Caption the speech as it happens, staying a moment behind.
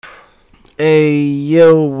Hey,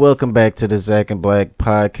 yo, welcome back to the Zach and Black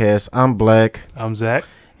podcast. I'm Black. I'm Zach.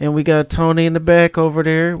 And we got Tony in the back over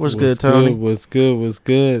there. What's good, Tony? What's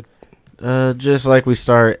good? Just like we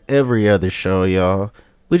start every other show, y'all.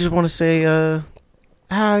 We just want to say,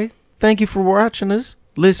 hi. Thank you for watching us,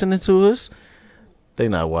 listening to us. They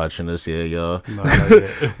not watching us yet, y'all. No, not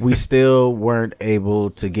yet. We still weren't able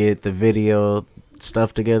to get the video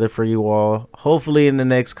stuff together for you all. Hopefully in the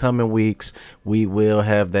next coming weeks we will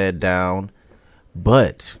have that down,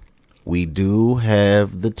 but we do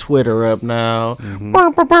have the Twitter up now. Yeah,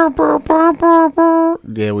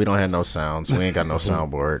 we don't have no sounds, we ain't got no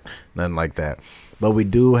soundboard, nothing like that, but we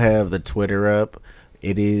do have the Twitter up.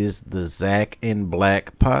 It is the Zach in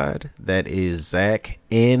Black pod. That is Zach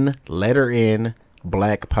in letter N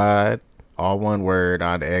Black pod, all one word,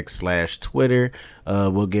 on X/Twitter.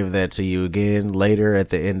 We'll give that to you again later at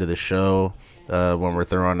the end of the show, when we're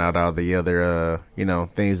throwing out all the other,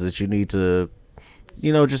 things that you need to,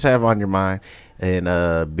 just have on your mind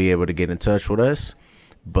and be able to get in touch with us.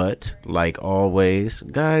 But like always,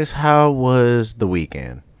 guys, how was the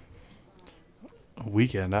weekend?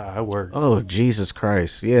 Weekend, I worked. Oh, Jesus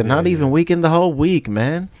Christ. Yeah, not even weekend, the whole week,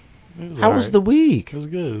 man. How was the week? It was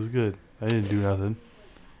good. I didn't do nothing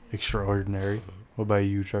extraordinary. What about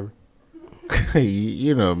you, Trevor?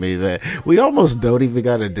 You know me, man. We almost don't even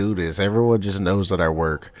got to do this. Everyone just knows that I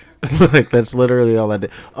work. Like, that's literally all I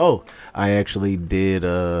did. Oh, I actually did.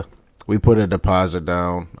 We put a deposit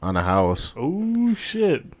down on a house. Oh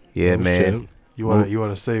shit! Yeah, man. Shit. You want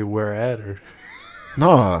to say where at or?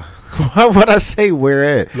 No, why would I say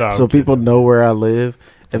where at? No, so people know where I live.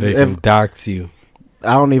 They can dox you.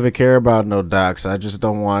 I don't even care about no docs. I just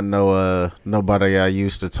don't want nobody I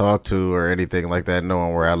used to talk to or anything like that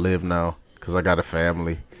knowing where I live now, because I got a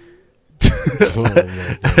family. I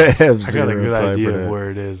got a good idea of where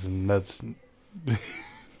it is, and that's.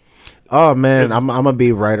 Oh man, I'm gonna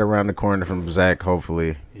be right around the corner from Zach.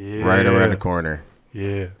 Hopefully, right around the corner.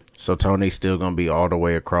 Yeah. So Tony's still gonna be all the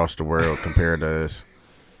way across the world compared to us.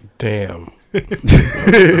 Damn.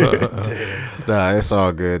 Nah, it's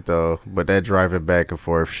all good though. But that driving back and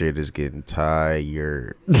forth shit is getting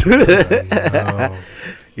tired. No.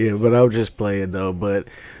 Yeah, but I'm just playing though. But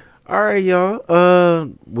all right,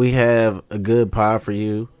 y'all. We have a good pod for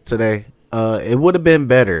you today. It would have been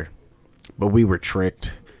better, but we were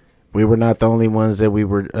tricked. We were not the only ones that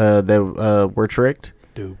were tricked.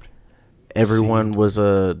 Duped. Everyone was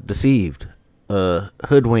deceived,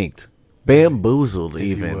 hoodwinked, bamboozled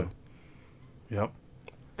even. Yep.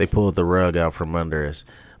 They pulled the rug out from under us.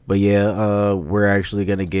 But yeah, we're actually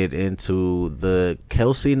going to get into the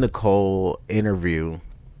Kelsey Nicole interview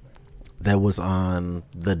that was on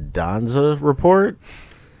the Danza report.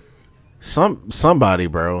 Somebody,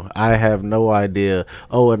 bro. I have no idea.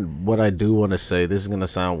 Oh, and what I do want to say, this is going to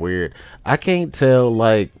sound weird. I can't tell,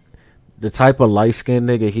 like, the type of light-skinned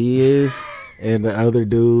nigga he is and the other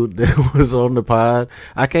dude that was on the pod.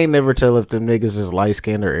 I can't never tell if them niggas is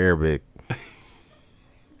light-skinned or Arabic.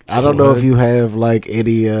 I don't know if you have like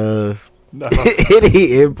any any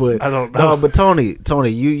input. I don't know. No, but Tony,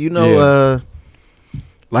 you know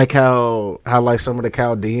like how like some of the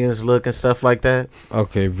Chaldeans look and stuff like that.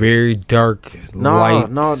 Okay, very dark,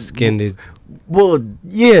 light skinned. Well,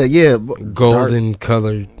 yeah, golden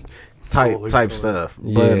colored type stuff.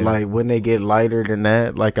 But like when they get lighter than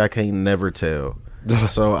that, like I can't never tell.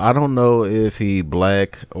 So I don't know if he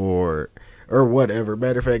black or whatever.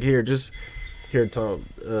 Matter of fact, Here, Tom,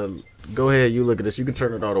 go ahead. You look at this. You can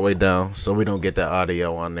turn it all the way down so we don't get the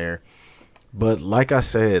audio on there. But like I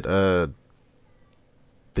said,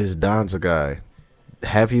 this Danza guy,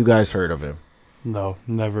 have you guys heard of him? No,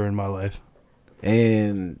 never in my life.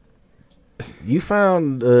 And you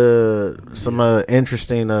found some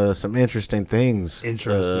interesting things.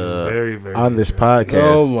 Very, very on this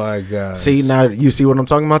podcast. Oh my god! See now, you see what I'm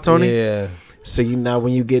talking about, Tony? Yeah. See now,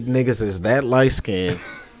 when you get niggas that's that light skinned.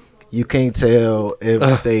 You can't tell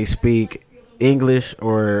if they speak English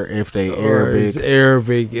or if they Arabic. It's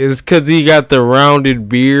Arabic. It's because he got the rounded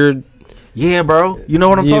beard. Yeah, bro. You know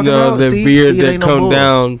what I'm talking about? The beard that come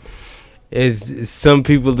down. Is some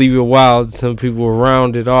people leave it wild. Some people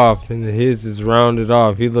round it off, and his is rounded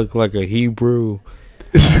off. He looked like a Hebrew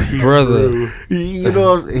brother. You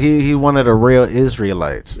know, he one of the real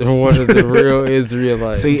Israelites. One of the real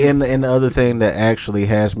Israelites. See, and the other thing that actually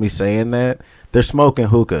has me saying that, they're smoking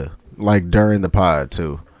hookah. Like during the pod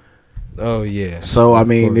too. Oh yeah. So I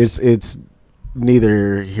mean, it's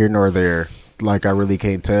neither here nor there. Like I really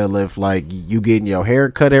can't tell if like you getting your hair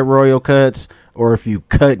cut at Royal Cuts or if you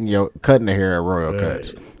cutting the hair at Royal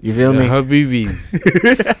Cuts. You feel me? Habibis.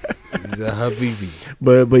 The Habibi.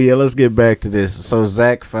 But yeah, let's get back to this. So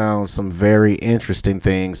Zach found some very interesting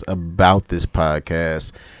things about this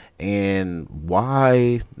podcast and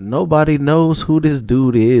why nobody knows who this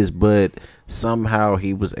dude is, but somehow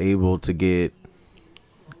he was able to get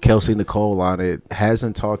Kelsey Nicole on it.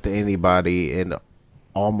 Hasn't talked to anybody in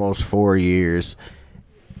almost 4 years.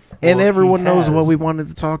 And Well, everyone he knows what has. we wanted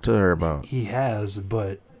to talk to her about. He has,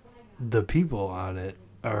 but the people on it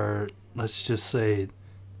are, let's just say,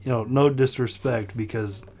 no disrespect,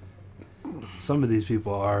 because some of these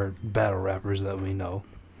people are battle rappers that we know.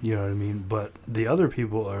 You know what I mean? But the other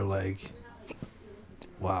people are like,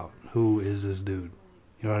 wow, who is this dude?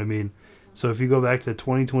 You know what I mean? So if you go back to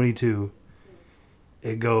 2022,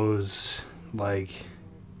 it goes like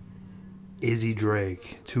Izzy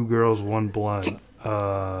Drake, 2 Girls, 1 Blunt,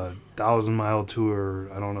 1,000 Mile Tour.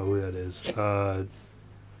 I don't know who that is.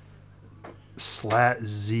 Slat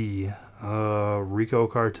Z, Rico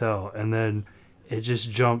Cartel, and then it just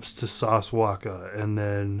jumps to Sauce Waka, and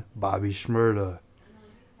then Bobby Shmurda,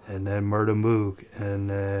 and then Murda Mook, and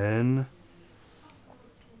then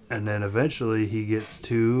eventually he gets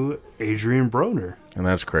to Adrian Broner. And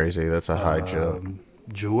that's crazy. That's a high jump.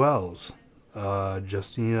 Jewels,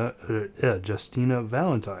 Justina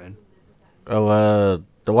Valentine. Oh,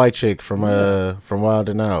 the white chick from Wild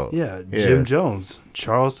and Out. Yeah, Jim Jones,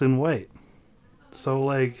 Charleston White. So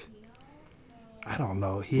like, I don't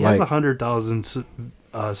know. He has 100,000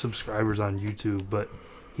 subscribers on YouTube, but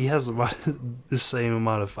he has about the same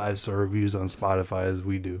amount of 5-star reviews on Spotify as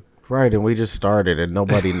we do. Right, and we just started and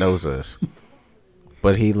nobody knows us.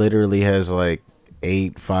 But he literally has like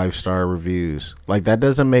 8 5-star reviews. Like, that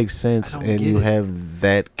doesn't make sense. And you have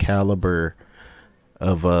that caliber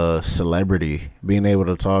of a celebrity being able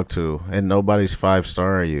to talk to, and nobody's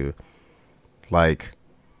 5-star you. Like,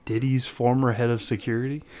 Diddy's former head of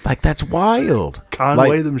security, that's wild.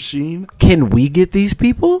 Conway the Machine. Can we get these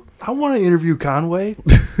people? I want to interview Conway.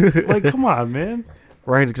 Like, come on, man.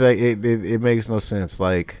 Right, exactly. It makes no sense.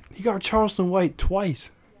 Like, He got Charleston White twice.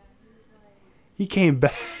 He came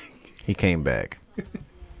back. he came back.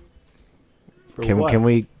 For Can what?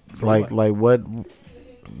 we For like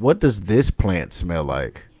what does this plant smell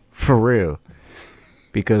like? For real.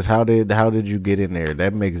 Because how did you get in there?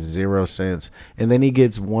 That makes zero sense. And then he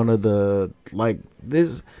gets one of the, like,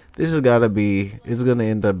 this has got to be, it's going to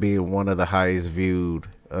end up being one of the highest viewed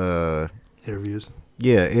interviews.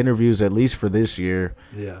 Yeah, interviews, at least for this year.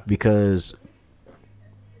 Yeah. Because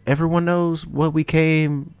everyone knows what we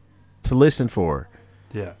came to listen for.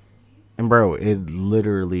 Yeah. And bro, it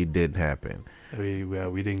literally didn't happen. We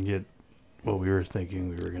didn't get what we were thinking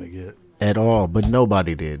we were going to get. At all, but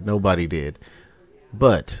nobody did. Nobody did.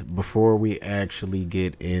 But before we actually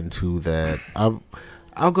get into that,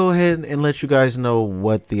 I'll go ahead and let you guys know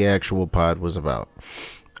what the actual pod was about.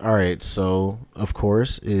 All right, so of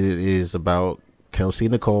course it is about Kelsey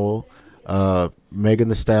Nicole, Megan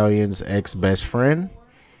Thee Stallion's ex-best friend.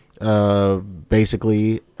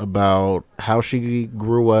 Basically about how she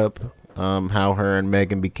grew up, how her and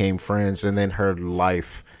Megan became friends, and then her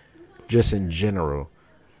life just in general.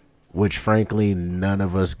 Which, frankly, none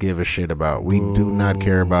of us give a shit about. We do not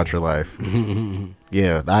care about your life.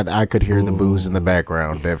 Yeah, I could hear the booze in the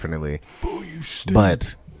background, definitely.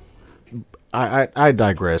 But I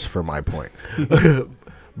digress from my point.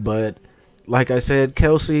 But, like I said,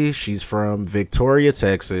 Kelsey, she's from Victoria,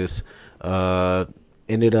 Texas.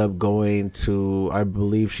 Ended up going to, I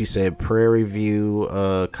believe she said, Prairie View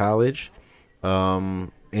College.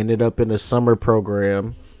 Ended up in a summer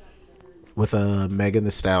program with Megan Thee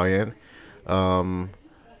Stallion.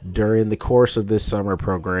 During the course of this summer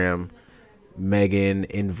program, Megan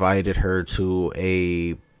invited her to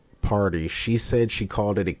a party. She said she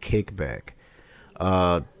called it a kickback.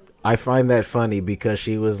 I find that funny because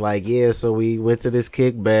she was like, yeah, so we went to this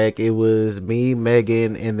kickback. It was me,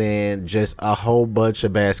 Megan, and then just a whole bunch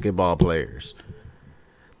of basketball players.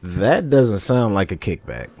 That doesn't sound like a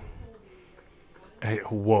kickback. Hey,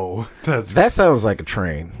 whoa. That sounds like a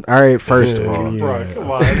train. All right, first of all. Bro,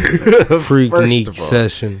 come on. Freak First neat of all.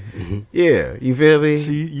 session. Yeah, you feel me?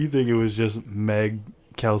 So you think it was just Meg,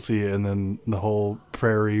 Kelsey, and then the whole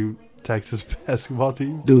Prairie, Texas basketball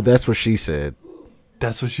team? Dude, that's what she said.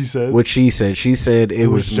 That's what she said? What she said it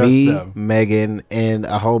was just me, them. Megan, and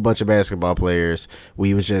a whole bunch of basketball players.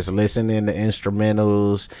 We was just listening to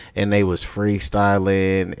instrumentals, and they was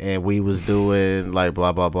freestyling, and we was doing like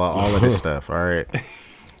blah blah blah, all of this stuff. All right.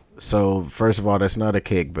 So first of all, that's not a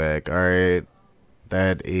kickback. All right,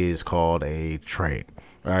 that is called a train.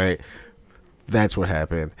 All right, that's what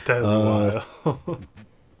happened. That's wild.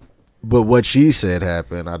 But what she said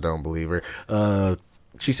happened, I don't believe her.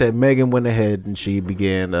 she said Megan went ahead and she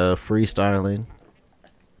began freestyling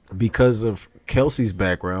because of Kelsey's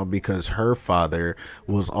background, because her father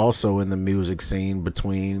was also in the music scene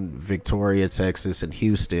between Victoria, Texas, and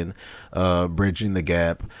Houston, bridging the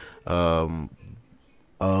gap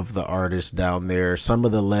of the artists down there. Some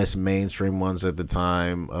of the less mainstream ones at the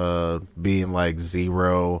time being like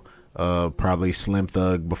Zero, probably Slim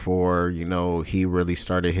Thug before, he really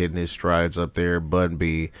started hitting his strides up there, Bun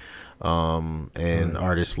B, and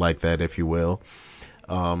artists like that, if you will.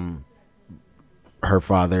 Her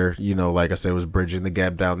father, like I said, was bridging the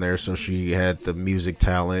gap down there, so she had the music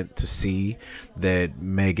talent to see that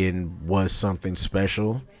Megan was something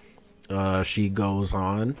special. She goes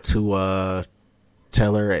on to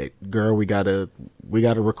tell her, hey, girl, we gotta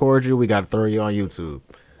record you, we gotta throw you on YouTube.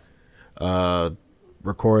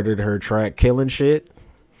 Recorded her track Killing Shit,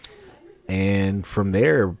 and from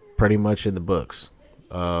there, pretty much in the books.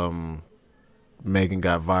 Megan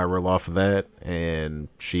got viral off of that, and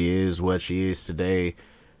she is what she is today,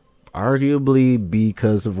 arguably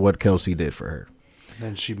because of what Kelsey did for her. And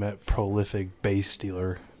then she met prolific bass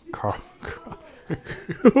stealer Carl Crawford.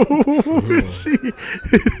 Say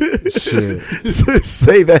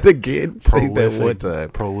that again. Say that one time.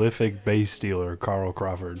 Prolific bass stealer Carl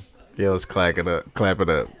Crawford. Yeah, let's clap it up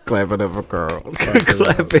for Carl.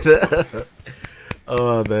 Clap it up.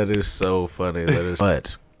 Oh, that is so funny.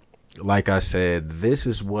 But like I said, this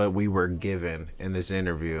is what we were given in this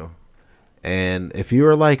interview. And if you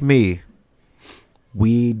are like me,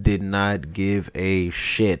 we did not give a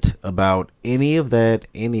shit about any of that,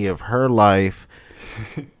 any of her life,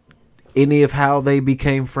 any of how they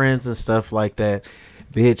became friends and stuff like that.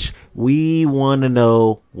 Bitch, we want to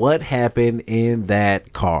know what happened in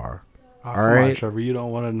that car. All right, on, Trevor, you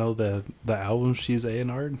don't want to know the album she's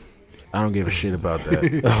A&R'd? I don't give a shit about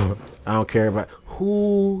that. I don't care about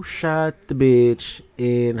who shot the bitch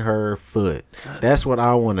in her foot. That's what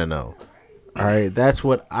I want to know. All right, that's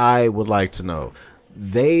what I would like to know.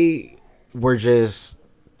 They were just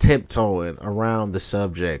tiptoeing around the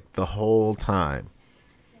subject the whole time.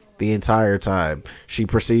 The entire time. She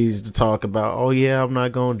proceeds to talk about, oh yeah, I'm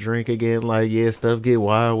not gonna drink again. Like, yeah, stuff get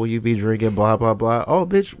wild when you be drinking, blah, blah, blah. Oh,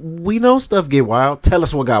 bitch, we know stuff get wild. Tell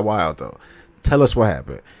us what got wild, though. Tell us what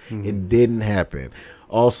happened. Mm-hmm. It didn't happen.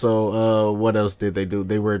 Also, what else did they do?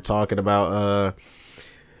 They were talking about,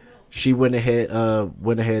 she went ahead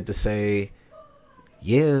to say,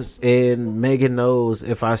 yes, and Megan knows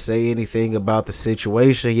if I say anything about the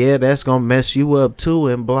situation, yeah, that's gonna mess you up too,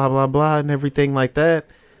 and blah, blah, blah, and everything like that.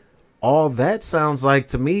 All that sounds like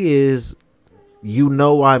to me is,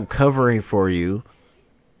 I'm covering for you,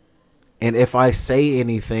 and if I say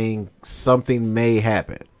anything, something may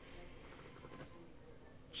happen.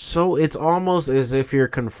 So it's almost as if you're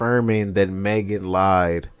confirming that Megan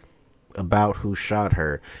lied about who shot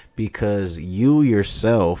her, because you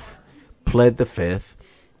yourself pled the fifth,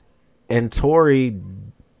 and Tory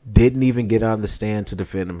didn't even get on the stand to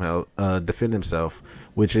defend himself,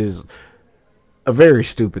 which is a very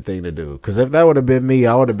stupid thing to do. Because if that would have been me,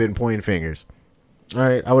 I would have been pointing fingers. All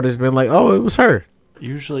right, I would have been like, "Oh, it was her."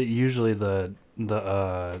 Usually the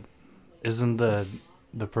isn't the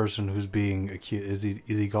person who's being accused,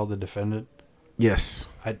 is he called the defendant? Yes.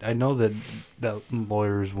 I know that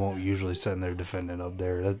lawyers won't usually send their defendant up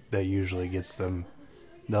there. That usually gets them.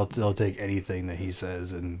 They'll take anything that he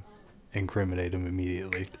says and incriminate him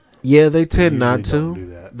immediately. Yeah, they tend not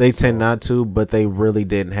to. They tend not to, but they really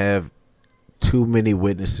didn't have too many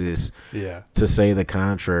witnesses to say the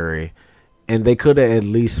contrary. And they could have at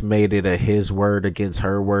least made it a his word against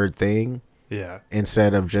her word thing. Yeah.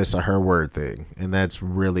 Instead of just a her word thing. And that's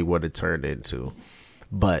really what it turned into.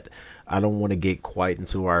 But I don't want to get quite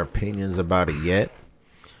into our opinions about it yet.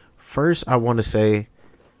 First, I want to say,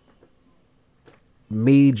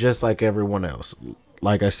 me, just like everyone else,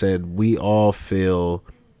 like I said, we all feel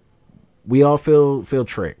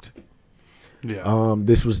tricked. Yeah.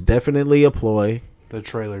 This was definitely a ploy. The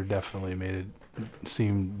trailer definitely made it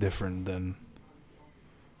seem different than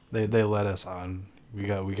they let us on. We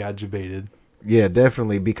got you baited. Yeah,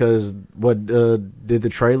 definitely, because what did the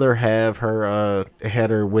trailer have her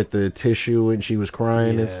had her with the tissue and she was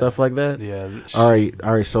crying and stuff like that? Yeah. All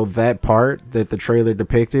right, so that part that the trailer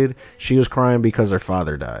depicted, she was crying because her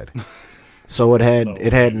father died. So it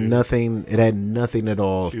had nothing at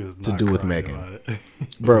all to do with Megan.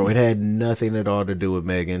 Bro, it had nothing at all to do with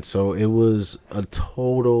Megan. So it was a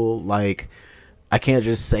total, like, I can't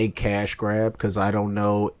just say cash grab because I don't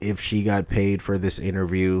know if she got paid for this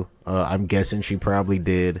interview. I'm guessing she probably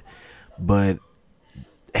did, but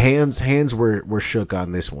hands were shook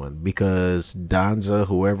on this one because Danza,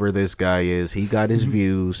 whoever this guy is, he got his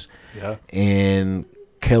views, and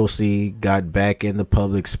Kelsey got back in the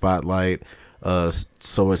public spotlight.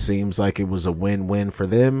 So it seems like it was a win-win for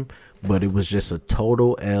them, but it was just a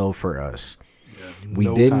total L for us. Yeah,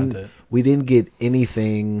 We didn't get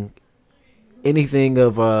anything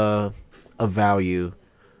of value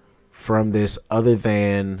from this other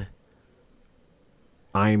than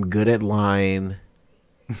I'm good at lying,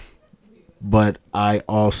 but I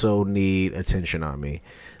also need attention on me.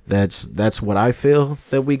 That's what I feel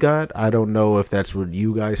that we got. I don't know if that's what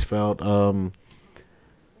you guys felt.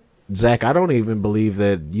 Zach, I don't even believe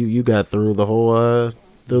that you got through the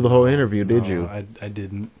whole interview, did you? I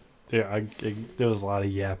didn't. Yeah, there was a lot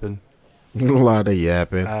of yapping. A lot of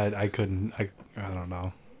yapping. I couldn't. I don't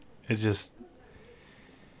know. It just.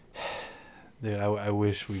 Dude, I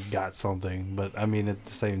wish we got something, but I mean, at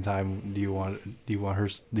the same time, do you want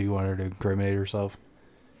her to incriminate herself?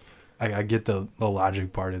 I get the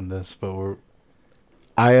logic part in this, but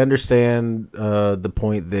I understand the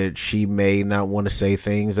point that she may not want to say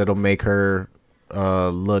things that'll make her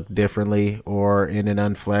look differently or in an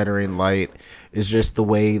unflattering light. It's just the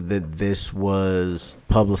way that this was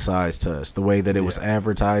publicized to us, the way that it was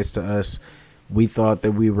advertised to us. We thought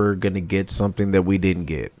that we were going to get something that we didn't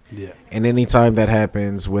get. Yeah. And anytime that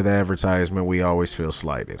happens with advertisement, we always feel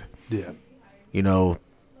slighted. Yeah. You know,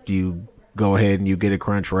 you go ahead and you get a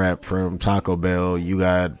crunch wrap from Taco Bell, you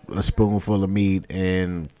got a spoonful of meat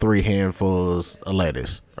and 3 handfuls of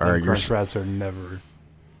lettuce. Or crunch wraps are never,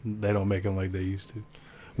 they don't make them like they used to.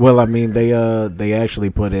 Well, I mean, they actually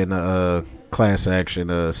put in a class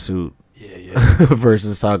action suit. Yeah.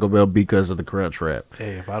 versus Taco Bell because of the crunch wrap.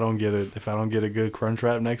 Hey, if I don't get a good crunch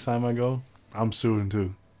wrap next time I go, I'm suing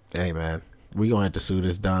too. Hey man, we gonna have to sue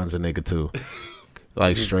this Danza nigga too,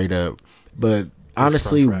 like straight up. But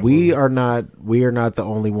honestly, we are not the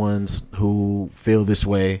only ones who feel this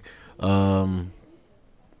way.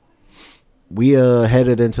 We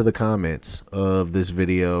headed into the comments of this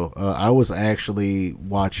video. I was actually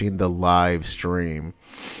watching the live stream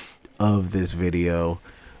of this video,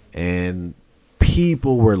 and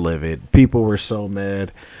people were livid. People were so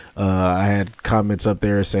mad. I had comments up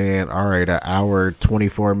there saying, all right, an hour,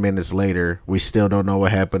 24 minutes later, we still don't know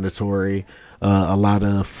what happened to Tory. A lot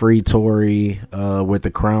of free Tory with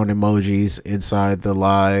the crown emojis inside the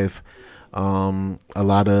live. A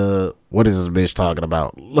lot of, what is this bitch talking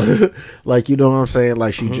about? Like, you know what I'm saying?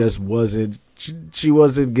 Like, she just wasn't, she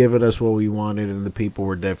wasn't giving us what we wanted, and the people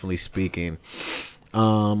were definitely speaking.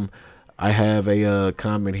 I have a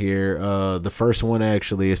comment here. The first one,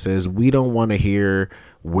 actually, it says, we don't want to hear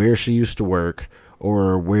where she used to work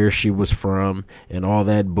or where she was from and all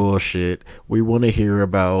that bullshit. We want to hear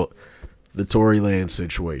about the Tory Lanez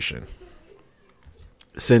situation.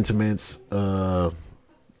 Sentiments. I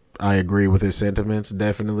agree with his sentiments,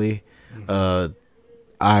 definitely. I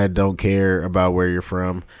don't care about where you're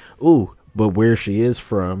from. Ooh, but where she is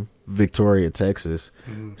from, Victoria, Texas.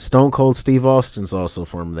 Stone Cold Steve Austin's also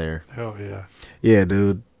from there. Hell yeah. Yeah,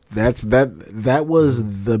 dude. That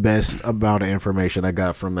was the best amount of information I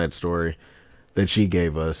got from that story that she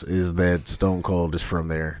gave us, is that Stone Cold is from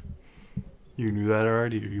there. You knew that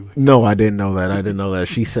already? Or you No, I didn't know that.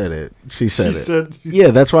 She said it. She said she it. Yeah,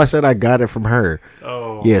 that's why I said I got it from her.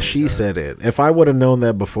 Oh. Yeah, she said it. If I would have known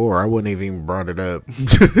that before, I wouldn't have even brought it up.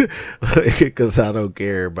 Because I don't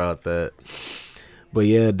care about that. But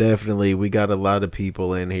yeah, definitely, we got a lot of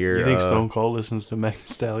people in here. You think Stone Cold listens to Megan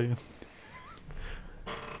Thee Stallion?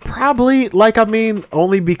 Probably. Like, I mean,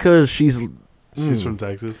 only because she's from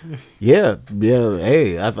Texas. Yeah.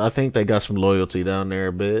 Hey, I think they got some loyalty down there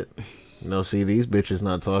a bit. You know, see, these bitches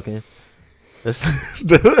not talking.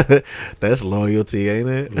 That's loyalty, ain't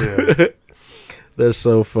it? Yeah. That's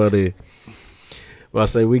so funny. Well, I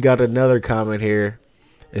say we got another comment here.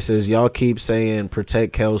 It says, y'all keep saying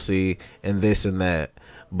protect Kelsey and this and that,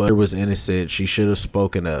 but her was innocent. She should have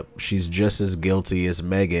spoken up. She's just as guilty as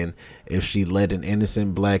Megan if she let an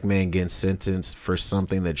innocent black man get sentenced for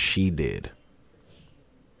something that she did.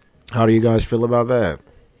 How do you guys feel about that?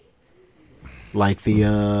 Like the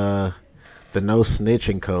no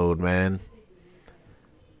snitching code, man.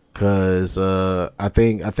 Cause I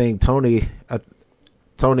think Tony,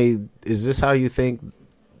 is this how you think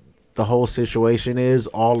the whole situation is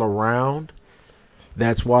all around?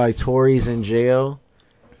 That's why Tory's in jail,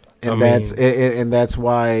 and that's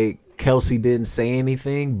why Kelsey didn't say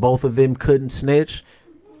anything. Both of them couldn't snitch,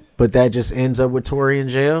 but that just ends up with Tory in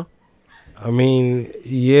jail. I mean,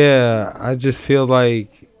 yeah, I just feel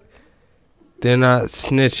like they're not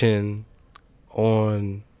snitching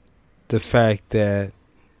on the fact that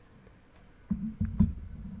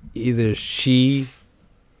either she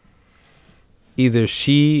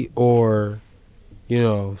or, you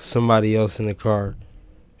know, somebody else in the car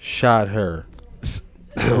shot her.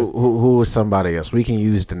 Who was somebody else? We can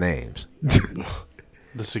use the names.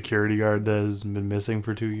 The security guard that has been missing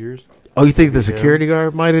for 2 years. Oh, you think the security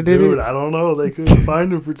guard might have did Dude, it? I don't know. They couldn't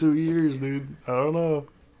find him for 2 years, dude. I don't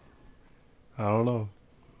know.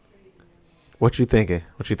 What you thinking?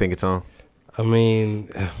 What you thinking, Tom? I mean,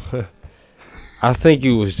 I think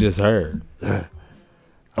it was just her.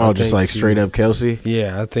 Oh, just like straight up Kelsey?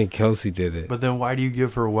 Yeah, I think Kelsey did it. But then why do you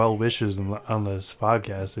give her well wishes on this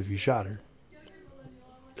podcast if you shot her?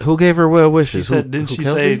 Who gave her well wishes? She said, didn't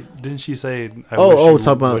she say?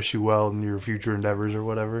 Wish you well in your future endeavors or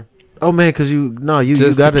whatever. Oh man, because you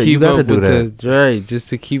gotta do that, right? Just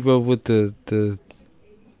to keep up with the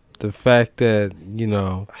fact that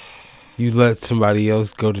you let somebody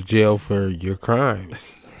else go to jail for your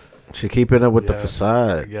crimes. She keeping up with the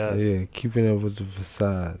facade. Yeah, keeping up with the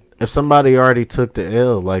facade. If somebody already took the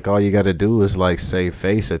L, like all you gotta do is like save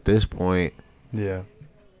face at this point. Yeah.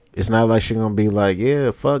 It's not like she gonna be like,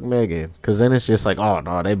 yeah, fuck Megan, because then it's just like, oh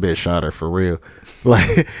no, that bitch shot her for real.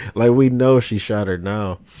 like we know she shot her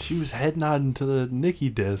now. She was head nodding to the Nicki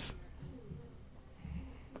diss.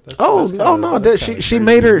 She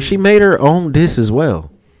made her own diss as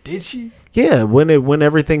well. Did she? Yeah, when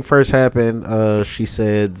everything first happened, she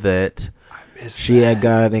said that she had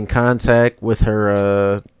got in contact with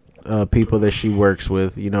her people that she works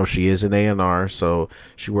with. She is an A&R, so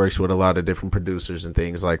she works with a lot of different producers and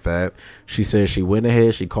things like that. She said she went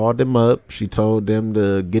ahead, she called them up, she told them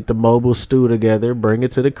to get the mobile stew together, bring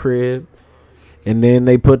it to the crib, and then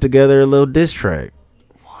they put together a little diss track.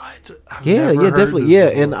 Yeah, definitely. Yeah,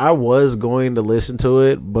 and I was going to listen to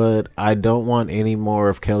it, but I don't want any more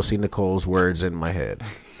of Kelsey Nicole's words in my head.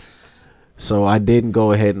 So I didn't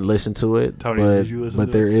go ahead and listen to it. Tony, but did you listen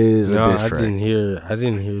to there it? is a diss track. I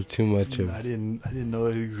didn't hear too much of. I didn't know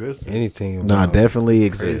it existed. Anything. Definitely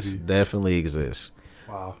exists. Definitely exists.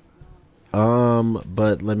 Wow.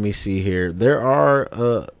 But let me see here. There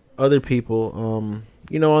are other people on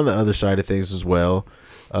the other side of things as well.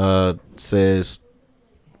 Says,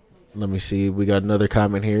 let me see. We got another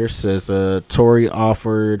comment here. Says Tory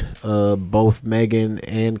offered both Megan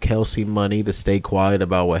and Kelsey money to stay quiet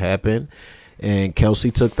about what happened, and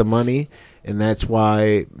Kelsey took the money, and that's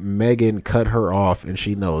why Megan cut her off, and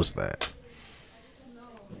she knows that.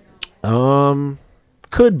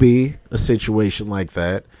 Could be a situation like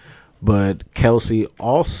that, but Kelsey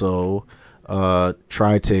also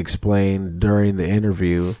tried to explain during the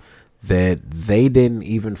interview that they didn't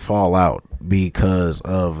even fall out because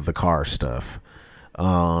of the car stuff.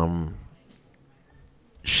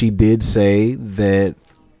 She did say that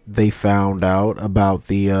they found out about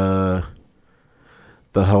the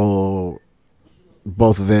whole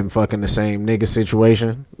both of them fucking the same nigga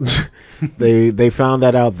situation. They found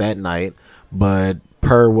that out that night, but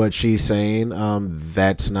per what she's saying,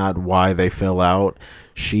 that's not why they fell out.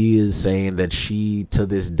 She is saying that she to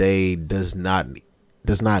this day does not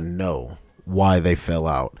know why they fell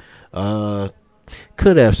out.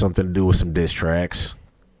 Could have something to do with some diss tracks.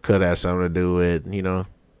 Could have something to do with,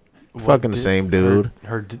 fucking the same dude.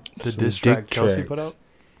 The diss track Kelsey put out?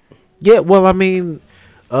 Yeah, well, I mean,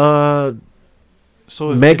 so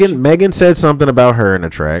Megan said something about her in a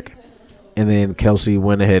track, and then Kelsey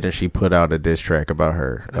went ahead and she put out a diss track about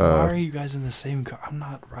her. Why are you guys in the same car? I'm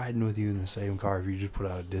not riding with you in the same car if you just put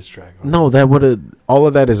out a diss track. No, that would have. All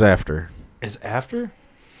of that is after. Is after?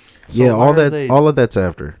 So yeah, all of that's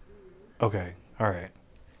after. Okay, all right.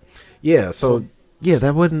 Yeah, so yeah,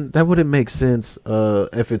 that wouldn't make sense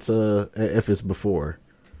if it's before.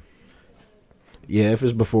 Yeah, if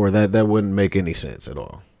it's before that wouldn't make any sense at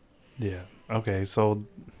all. Yeah. Okay, so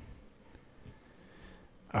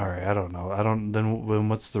all right, I don't know. Then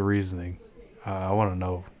what's the reasoning? I want to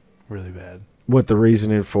know really bad. What the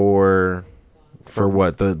reasoning for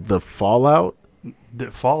what? The fallout?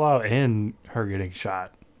 The fallout and her getting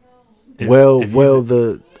shot.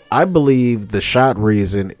 I believe the shot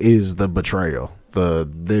reason is the betrayal.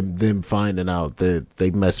 Them finding out that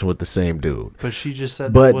they messing with the same dude. But she just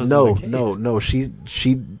said but that wasn't the case. No.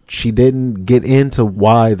 She didn't get into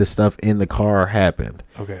why the stuff in the car happened.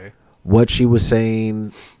 Okay. What she was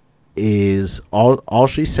saying is all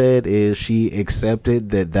she said is she accepted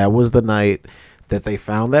that was the night that they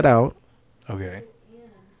found that out. Okay.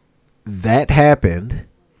 That happened,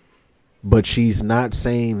 but she's not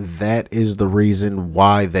saying that is the reason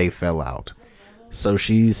why they fell out. So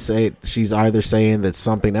she's either saying that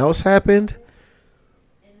something else happened,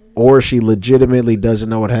 or she legitimately doesn't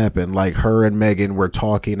know what happened. Like her and Megan were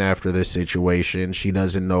talking after this situation. She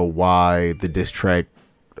doesn't know why the diss track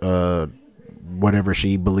whatever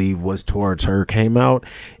she believed was towards her came out,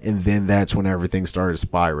 and then that's when everything started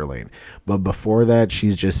spiraling. But before that,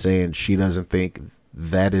 she's just saying she doesn't think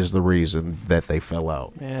that is the reason that they fell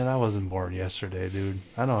out. Man, I wasn't born yesterday, dude.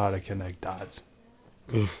 I know how to connect dots.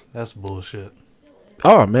 That's bullshit.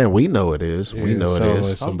 Oh man, we know it is. Yeah, we know it is.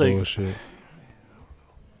 like some bullshit.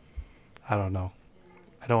 I don't know.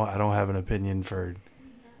 I don't have an opinion for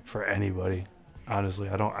anybody. Honestly,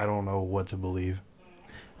 I don't know what to believe.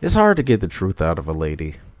 It's hard to get the truth out of a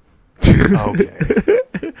lady. Okay.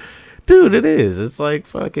 Dude, it is. It's like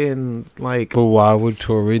fucking like. But why would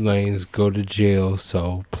Tory Lanez go to jail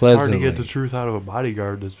so It's pleasantly? hard to get the truth out of a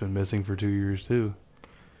bodyguard that's been missing for 2 years too.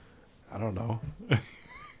 I don't know.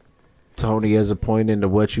 Tony, as a point into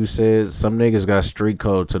what you said, some niggas got street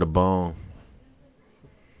code to the bone.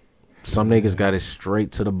 Some niggas got it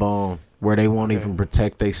straight to the bone where they won't even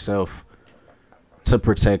protect theyself to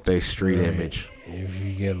protect their street image. If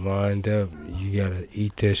you get lined up, you gotta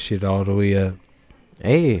eat that shit all the way up.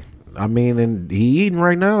 Hey, I mean, and he eating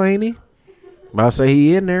right now, ain't he? But I say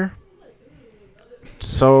he in there.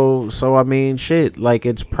 So I mean, shit. Like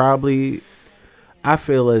it's probably. I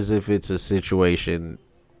feel as if it's a situation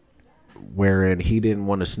wherein he didn't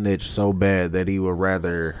want to snitch so bad that he would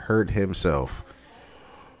rather hurt himself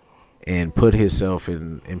and put himself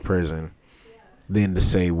in prison than to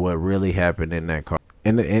say what really happened in that car.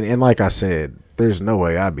 And like I said, there's no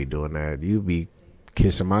way I'd be doing that. You'd be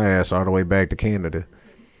kissing my ass all the way back to Canada.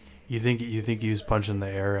 You think he was punching the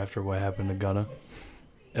air after what happened to Gunna?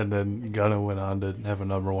 And then Gunna went on to have a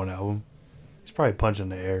 #1 album? He's probably punching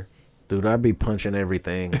the air. Dude, I'd be punching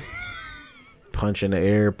everything. Punching the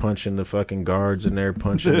air, punching the fucking guards in there,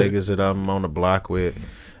 punching niggas that I'm on the block with.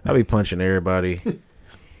 I'd be punching everybody.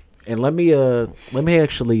 And let me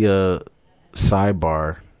actually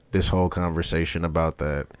sidebar this whole conversation about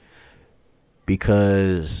that,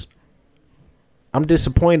 because I'm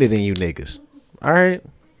disappointed in you niggas. All right?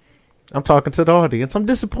 I'm talking to the audience. I'm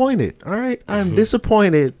disappointed. All right? I'm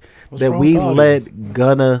disappointed that we let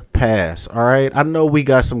Gunna pass. All right? I know we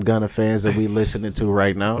got some Gunna fans that we listening to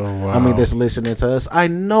right now. Oh, wow. I mean, that's listening to us. I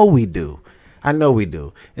know we do. And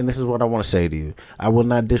this is what I want to say to you. I will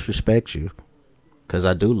not disrespect you, because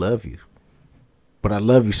I do love you. But I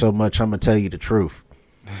love you so much, I'm going to tell you the truth.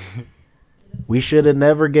 We should have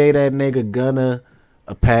never gave that nigga Gunna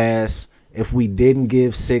a pass if we didn't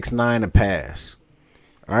give 6ix9ine a pass.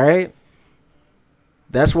 All right?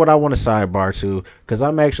 That's what I want to sidebar to, because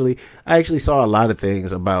I actually saw a lot of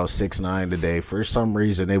things about 6ix9ine today. For some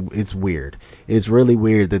reason, it's weird. It's really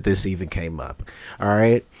weird that this even came up. All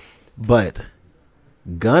right? But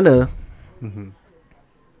Gunna,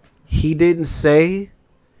 he didn't say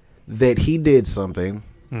that he did something.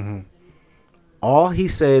 All he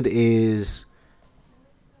said is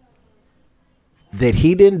that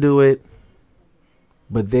he didn't do it,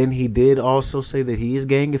 but then he did also say that he is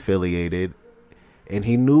gang affiliated, and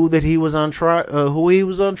he knew that he was on trial, who he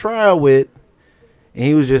was on trial with, and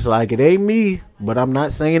he was just like, it ain't me, but I'm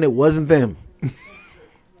not saying it wasn't them.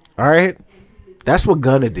 All right, that's what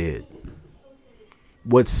Gunna did.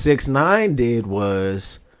 What 6ix9ine did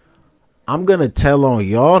was, I'm gonna tell on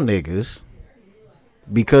y'all niggas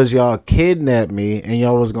because y'all kidnapped me and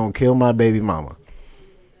y'all was gonna kill my baby mama.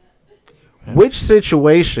 Which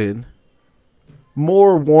situation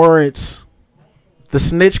more warrants the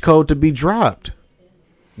snitch code to be dropped?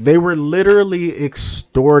 They were literally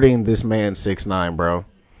extorting this man 6ix9ine, bro.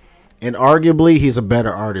 And arguably he's a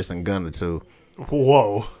better artist than Gunna too.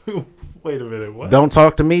 Whoa. Wait a minute. What? Don't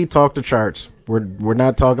talk to me, talk to charts. We're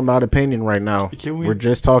not talking about opinion right now. We're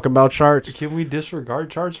just talking about charts. Can we disregard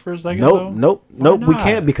charts for a second? Nope. We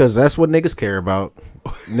can't, because that's what niggas care about.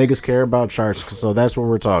 Niggas care about charts, so that's what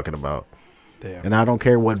we're talking about. Damn. And I don't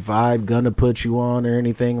care what vibe Gunna put you on or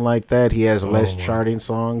anything like that. He has less charting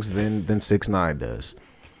songs than 6ix9ine does.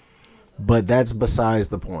 But that's besides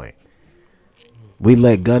the point. We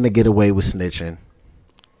let Gunna get away with snitching.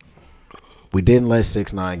 We didn't let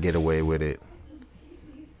 6ix9ine get away with it.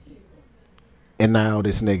 And now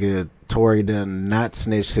this nigga Tory done not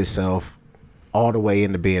snitched himself all the way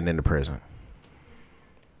into being in the prison.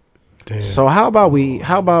 Damn. So how about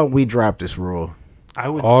we drop this rule?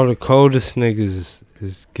 All the coldest niggas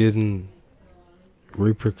is getting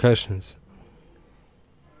repercussions.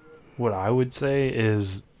 What I would say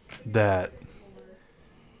is that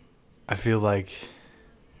I feel like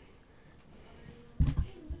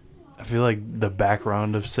the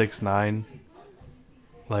background of 6ix9ine,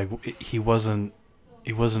 like he wasn't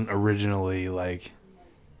originally like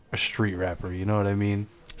a street rapper, you know what I mean?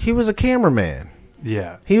 He was a cameraman.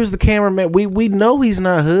 Yeah. He was the cameraman. We know he's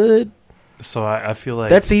not hood. So I feel like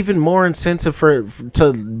that's even more incentive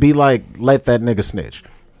to be like, let that nigga snitch.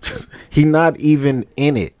 He not even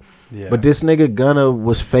in it. Yeah. But this nigga Gunna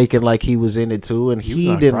was faking like he was in it too, and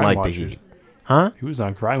he didn't Crime like Watchers. the heat. Huh? He was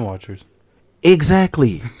on Crime Watchers.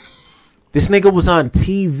 Exactly. This nigga was on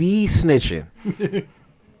TV snitching.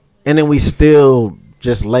 And then we still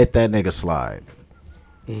just let that nigga slide.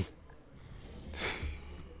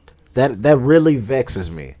 That really vexes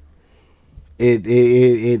me.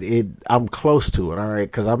 I'm close to it, all right,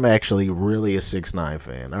 because I'm actually really a 6ix9ine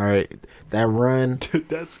fan. All right, that run. Dude,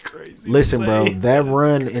 that's crazy. Listen, bro, that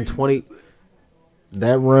run in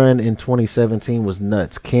 2017 was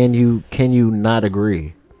nuts. Can you not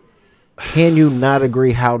agree? Can you not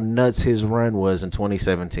agree how nuts his run was in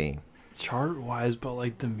 2017? Chart wise, but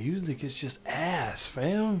like the music is just ass,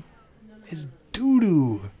 fam. It's doo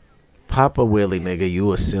doo. Papa Willie, nigga,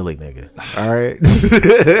 you a silly nigga. All right,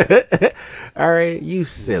 all right, you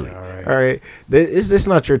silly. Yeah, all right. It's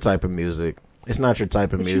not your type of music. It's not your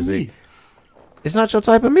type of What you music. mean? It's not your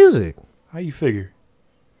type of music. How you figure?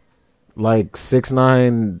 Like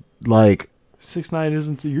 6ix9ine, like 6ix9ine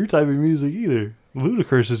isn't your type of music either.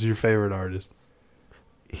 Ludacris is your favorite artist.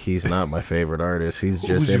 he's not my favorite artist. He's Who's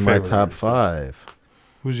just your in my favorite top artist, then? 5.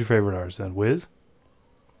 Who's your favorite artist then? Wiz?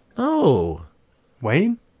 No.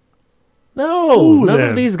 Wayne? No, Who none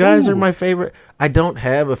then? of these guys Who? are my favorite. I don't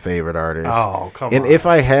have a favorite artist. Oh, come And on. if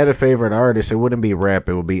I had a favorite artist, it wouldn't be rap.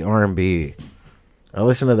 It would be R&B. I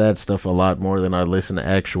listen to that stuff a lot more than I listen to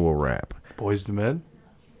actual rap. Boys to Men?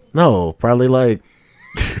 No, probably like,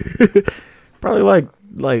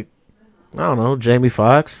 like I don't know, Jamie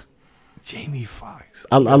Foxx. Jamie Foxx.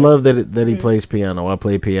 I love that he plays piano. I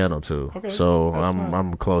play piano too, Okay, so that's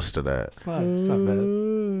I'm close to that. It's not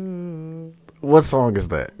bad. What song is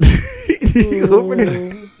that?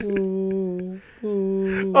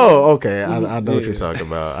 Oh, okay. I know what you're talking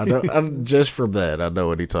about. I'm just from that. I know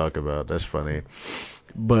what he talking about. That's funny.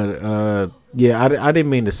 But yeah, I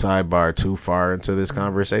didn't mean to sidebar too far into this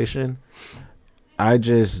conversation. I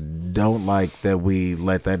just don't like that we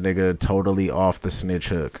let that nigga totally off the snitch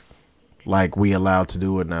hook. Like we allowed to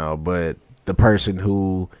do it now, but the person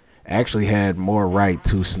who actually had more right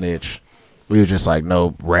to snitch, we were just like,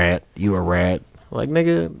 no, rat, you a rat. Like,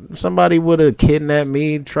 nigga, if somebody would have kidnapped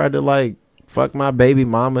me, tried to like fuck my baby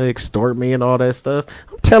mama, extort me and all that stuff,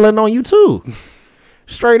 I'm telling on you too.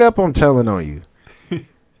 Straight up, I'm telling on you.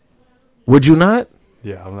 Would you not?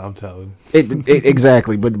 Yeah, I'm telling.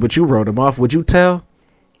 Exactly, but you wrote him off. Would you tell?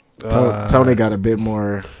 Tony got a bit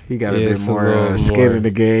more. He got a bit more skin in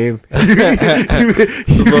the game.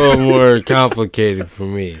 It's a little more complicated for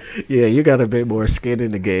me. Yeah, you got a bit more skin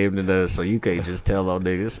in the game than us, so you can't just tell on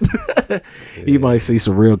niggas. You might see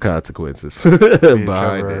some real consequences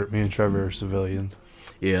behind it. Me and Trevor are civilians.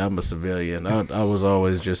 Yeah, I'm a civilian. I was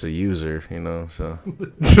always just a user, so.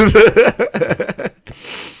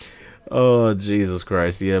 Oh, Jesus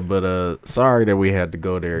Christ. Yeah, but sorry that we had to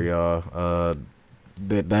go there, y'all.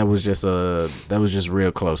 That was just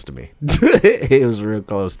real close to me. It was real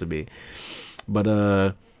close to me.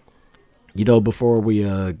 But before we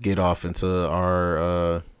get off into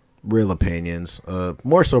our real opinions,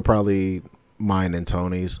 more so probably mine and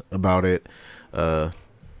Tony's about it.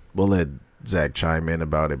 We'll let Zach chime in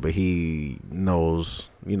about it, but he knows,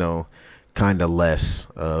 kind of less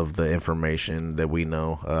of the information that we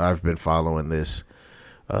know. I've been following this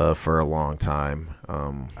for a long time.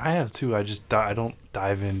 I have too. I don't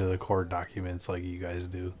dive into the court documents like you guys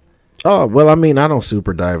do. Oh, well, I mean, I don't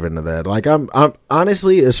super dive into that. Like, I'm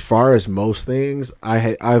honestly, as far as most things,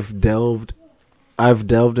 I've delved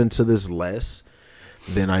into this less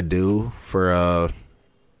than I do for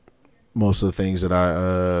most of the things that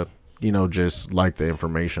I just like the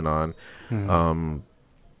information on. Mm-hmm.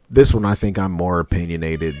 This one, I think I'm more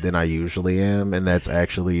opinionated than I usually am, and that's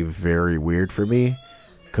actually very weird for me,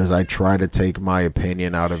 because I try to take my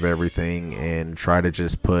opinion out of everything and try to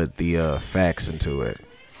just put the facts into it.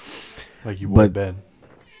 Like you boy Ben.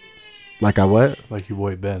 Like I what? Like you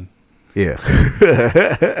boy Ben. Yeah.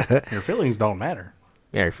 Your feelings don't matter.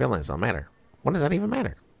 Yeah, your feelings don't matter. What does that even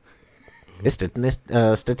matter? It's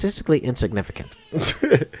statistically insignificant.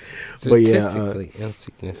 Statistically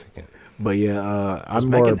insignificant. But yeah, was I'm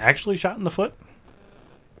Megan more. actually shot in the foot?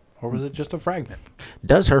 Or was it just a fragment?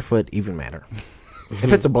 Does her foot even matter?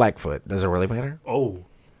 If it's a black foot, does it really matter? Oh,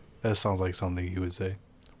 that sounds like something you would say.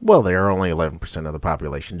 Well, they are only 11% of the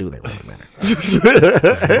population. Do they really matter?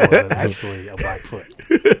 Actually, a black foot.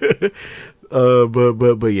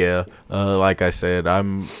 But yeah, like I said,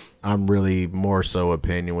 I'm really more so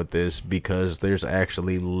opinion with this because there's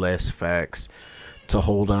actually less facts to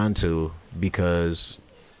hold on to, because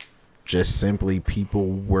just simply people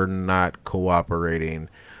were not cooperating,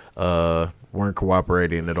 weren't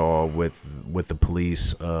cooperating at all with the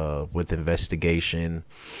police, with investigation,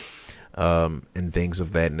 and things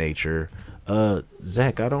of that nature.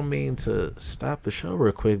 Zach, I don't mean to stop the show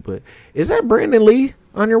real quick, but is that Brandon Lee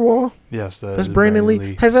on your wall? Yes, that's Brandon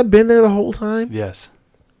Lee. Has that been there the whole time? Yes.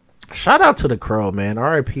 Shout out to The Crow, man.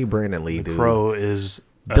 R.I.P. Brandon Lee, dude. The Crow is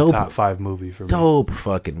a dope, top 5 movie for me. Dope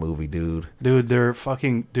fucking movie, dude. Dude, they're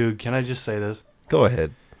fucking... Dude, can I just say this? Go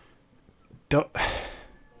ahead.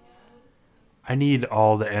 I need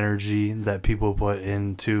all the energy that people put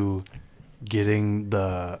into getting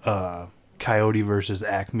the Coyote versus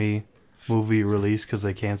Acme movie released because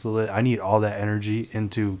they canceled it. I need all that energy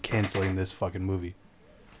into canceling this fucking movie.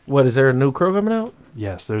 What, is there a new Crow coming out?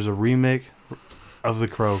 Yes, there's a remake of The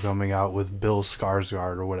Crow coming out with Bill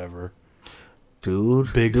Skarsgård or whatever. Dude,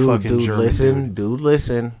 fucking German listen, dude.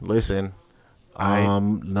 Listen. Listen, I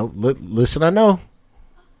know.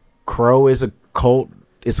 Crow is a cult.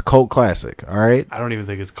 It's a cult classic. All right. I don't even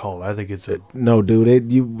think it's cult. I think it's a no,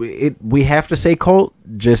 dude. We have to say cult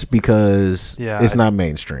just because it's not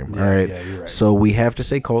mainstream. Yeah, all right. Yeah, you're right. So we have to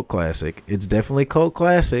say cult classic. It's definitely cult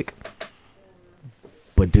classic.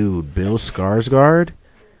 But dude, Bill Skarsgård,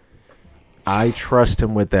 I trust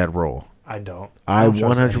him with that role. I don't. I don't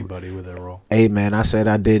trust 100 anybody with that role. Hey man, I said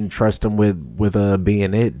I didn't trust him with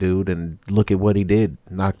being it, dude, and look at what he did.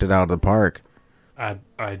 Knocked it out of the park. I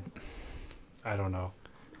don't know.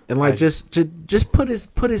 And like just put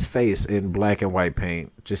his face in black and white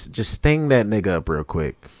paint. Just sting that nigga up real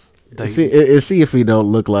quick. See if he don't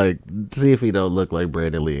look like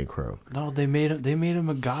Brandon Lee and Crow. No, they made him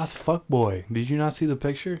a goth fuckboy. Did you not see the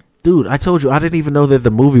picture? Dude, I told you I didn't even know that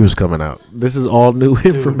the movie was coming out. This is all new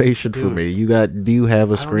information for me. Do you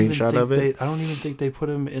have a screenshot of it? I don't even think they put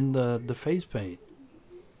him in the face paint.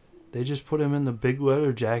 They just put him in the big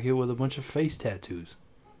leather jacket with a bunch of face tattoos.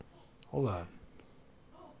 Hold on.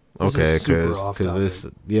 Okay, because this,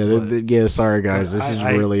 sorry guys, this is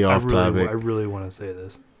really off topic. I really want to say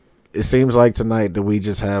this. It seems like tonight that we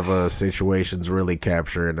just have situations really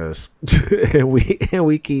capturing us, and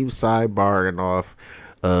we keep sidebarring off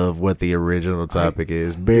of what the original topic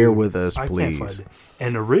is. Bear with us, please. Can't find it.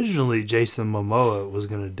 And originally, Jason Momoa was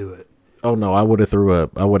going to do it. Oh no, I would have threw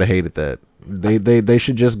up. I would have hated that. They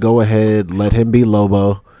should just go ahead, let him be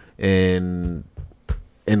Lobo, and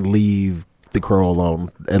leave the Crow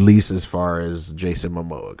alone, at least as far as Jason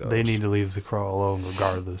Momoa goes. They need to leave the Crow alone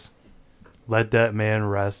regardless. Let that man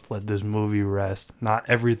rest. Let this movie rest. Not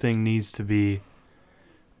everything needs to be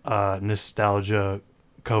nostalgia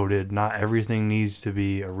coded. Not everything needs to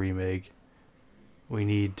be a remake. We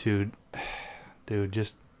need to... Dude,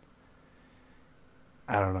 just...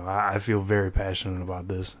 I don't know. I feel very passionate about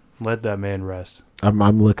this. Let that man rest.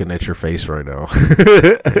 I'm looking at your face right now.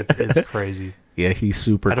 It's crazy. Yeah, he's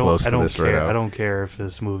super close to this right now. I don't care if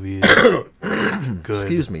this movie is good.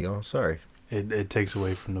 Excuse me, y'all. Sorry. It takes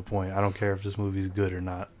away from the point. I don't care if this movie is good or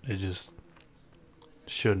not. It just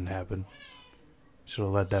shouldn't happen. Should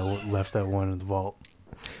have left that one in the vault.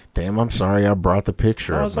 Damn, I'm sorry I brought the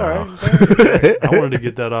picture up. It's all right. I wanted to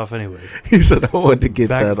get that off anyway. He said I wanted to get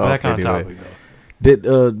that off back on anyway. Topic,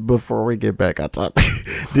 though. Before we get back on topic,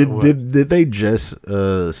 did they just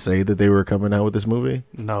say that they were coming out with this movie?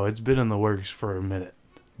 No, it's been in the works for a minute,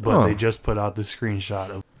 but they just put out the screenshot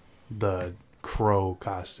of the Crow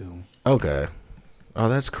costume. Okay. Oh,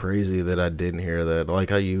 that's crazy that I didn't hear that.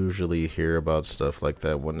 Like I usually hear about stuff like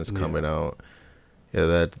that when it's coming out.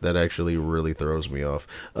 Yeah, that actually really throws me off.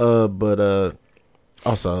 But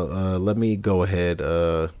also, let me go ahead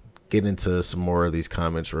get into some more of these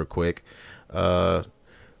comments real quick.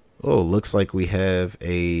 Looks like we have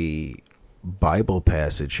a Bible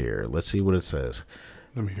passage here. Let's see what it says.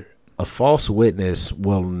 Let me hear it. A false witness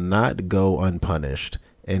will not go unpunished,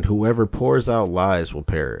 and whoever pours out lies will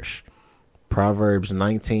perish. Proverbs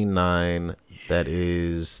 19:9.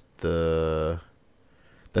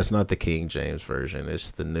 That's not the King James version.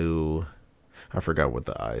 It's the new. I forgot what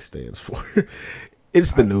the I stands for.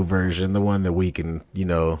 It's the new version, the one that we can,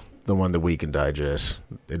 the one that we can digest.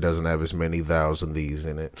 It doesn't have as many thous and these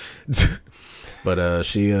in it. But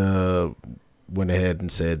she went ahead and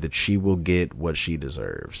said that she will get what she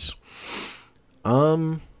deserves.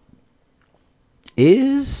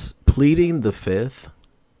 Is pleading the fifth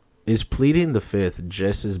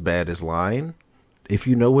just as bad as lying? If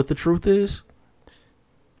you know what the truth is?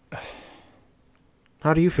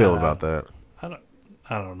 How do you feel about that? I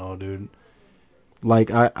don't know, dude.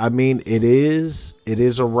 Like I mean, it is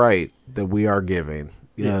a right that we are given.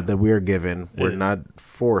 That we are given. We're not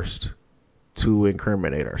forced to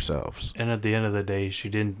incriminate ourselves. And at the end of the day, she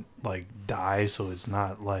didn't die, so it's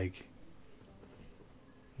not like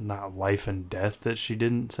not life and death that she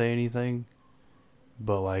didn't say anything,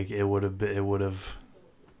 but like it would have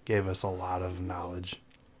gave us a lot of knowledge.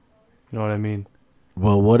 You know what I mean?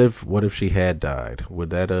 Well, what if she had died? Would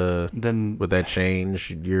Then that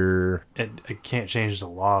change your? it can't change the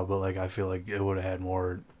law, but like I feel like it would have had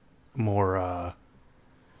more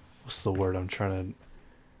what's the word I'm trying to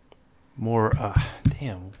more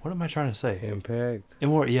damn, what am I trying to say? Impact. It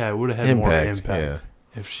would have had more impact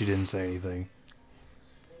if she didn't say anything.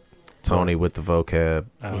 Tony with the vocab.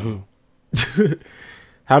 I don't know.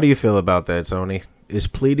 How do you feel about that, Tony? Is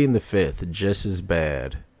pleading the fifth just as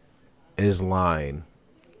bad as lying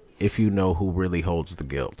if you know who really holds the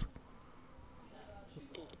guilt?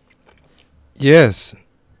 Yes.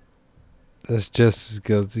 That's just as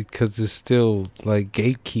guilty because it's still like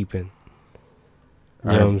gatekeeping. You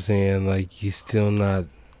know what I'm saying? Like you're still not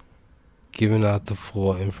giving out the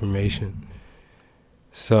full information.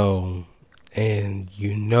 So, and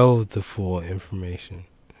you know the full information.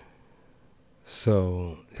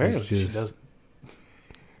 So Apparently it's just, she doesn't.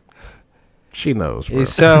 She knows, bro. it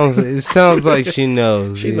sounds like she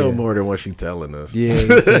knows. She know more than what she's telling us. Yeah,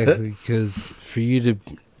 exactly. Because for you to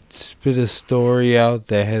spit a story out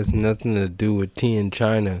that has nothing to do with tea in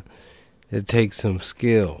China, it takes some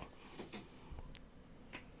skill.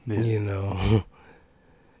 Yeah. You know,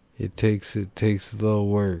 it takes a little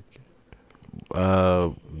work.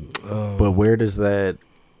 But where does that?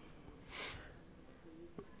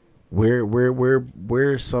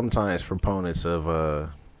 We're sometimes proponents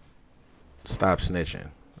of stop snitching.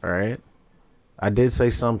 All right, I did say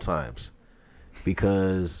sometimes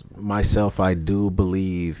because myself, I do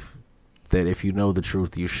believe that if you know the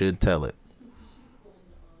truth, you should tell it.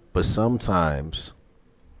 But sometimes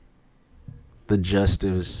the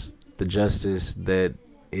justice that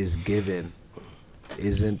is given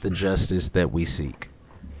isn't the justice that we seek.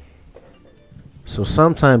 So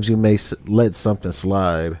sometimes you may let something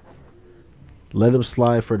slide. Let them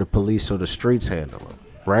slide for the police so the streets handle them,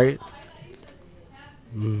 right?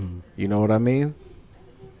 You know what I mean?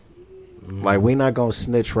 Like, we not gonna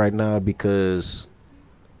snitch right now because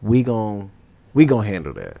we gonna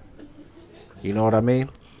handle that. You know what I mean?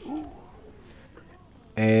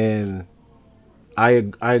 And I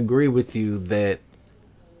agree with you that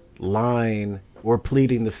lying or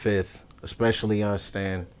pleading the fifth, especially on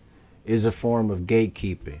stand, is a form of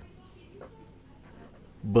gatekeeping.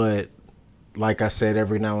 But like I said,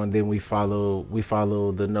 every now and then we follow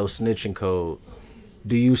the no snitching code.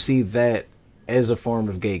 Do you see that as a form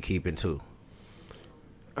of gatekeeping too?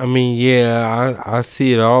 I mean, yeah, I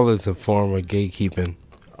see it all as a form of gatekeeping.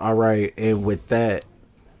 All right, and with that,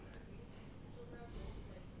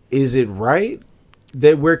 is it right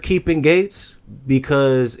that we're keeping gates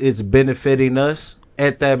because it's benefiting us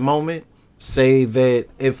at that moment? Say that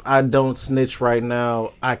if I don't snitch right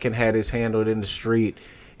now, I can have this handled in the street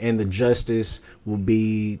and the justice will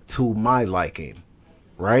be to my liking,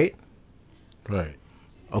 right? Right.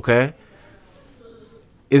 Okay.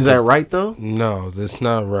 Is that right though? No, that's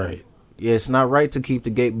not right. Yeah, it's not right to keep the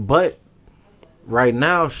gate, but right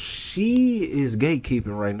now she is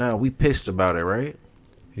gatekeeping right now. We pissed about it, right?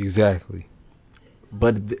 Exactly.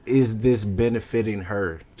 But is this benefiting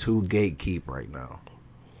her to gatekeep right now?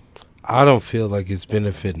 I don't feel like it's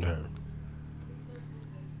benefiting her.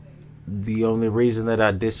 The only reason that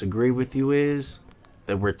I disagree with you is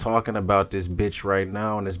that we're talking about this bitch right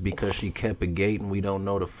now, and it's because she kept a gate and we don't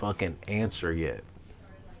know the fucking answer yet.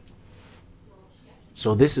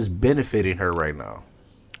 So this is benefiting her right now.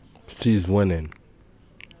 She's winning.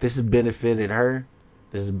 This is benefiting her.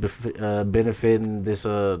 This is benefiting this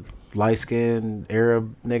light-skinned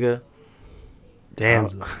Arab nigga.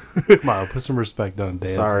 Danza. Come on, put some respect on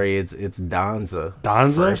Danza. Sorry, it's Danza.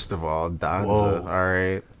 Danza? First of all, Danza. Whoa. All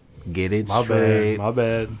right. Get it My straight. bad. My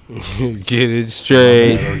bad. Get it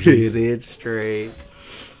straight. Get it straight.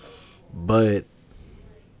 But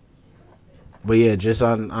yeah, just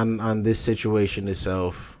on this situation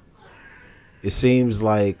itself, it seems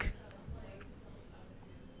like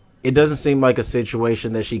it doesn't seem like a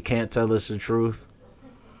situation that she can't tell us the truth.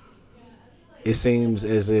 It seems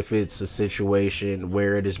as if it's a situation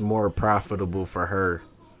where it is more profitable for her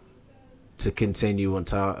to continue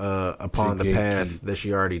upon the path that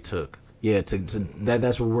she already took. Yeah,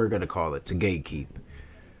 that's what we're gonna call it, to gatekeep.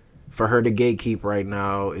 For her to gatekeep right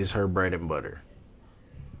now is her bread and butter.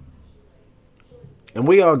 And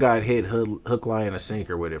we all got hit hook, line, and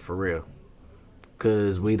sinker with it, for real.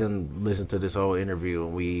 Because we didn't listen to this whole interview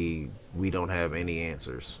and we don't have any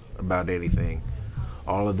answers about anything.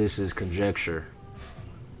 All of this is conjecture.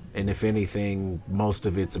 And if anything, most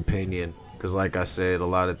of it's opinion. Because like I said, a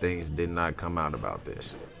lot of things did not come out about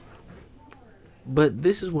this. But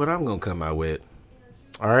this is what I'm gonna come out with.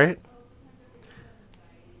 All right.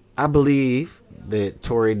 I believe that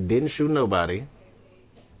Tory didn't shoot nobody.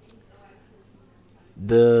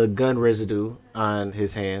 The gun residue on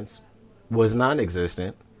his hands was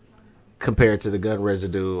non-existent compared to the gun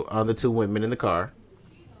residue on the two women in the car.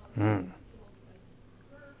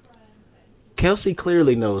 Kelsey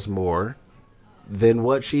clearly knows more than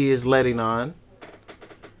what she is letting on,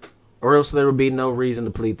 or else there would be no reason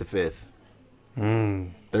to plead the fifth.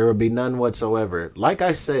 There would be none whatsoever. Like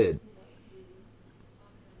I said,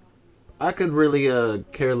 I could really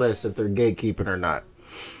care less if they're gatekeeping or not,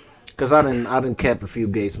 because I didn't kept a few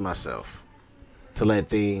gates myself to let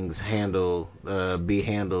things be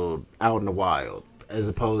handled out in the wild, as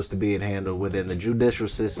opposed to being handled within the judicial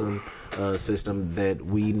system that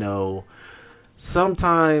we know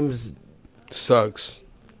sometimes sucks.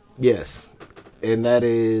 Yes. And that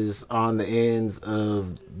is on the ends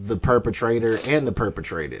of the perpetrator and the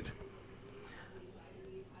perpetrated.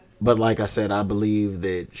 But like I said, I believe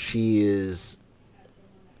that she is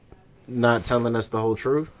not telling us the whole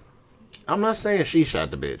truth. I'm not saying she shot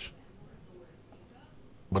the bitch,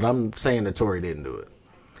 but I'm saying that Tory didn't do it.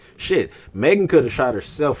 Shit, Megan could have shot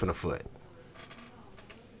herself in the foot.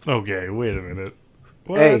 Okay, wait a minute.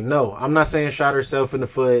 What? Hey, no, I'm not saying shot herself in the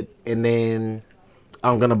foot and then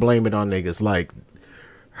I'm going to blame it on niggas. Like,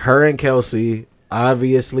 her and Kelsey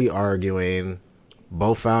obviously arguing.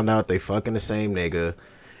 Both found out they fucking the same nigga.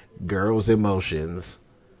 Girls' emotions.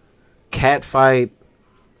 Cat fight.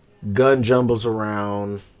 Gun jumbles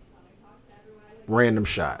around. Random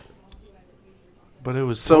shot. But it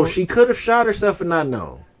was so she could have shot herself and not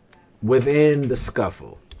known within the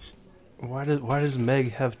scuffle. Why does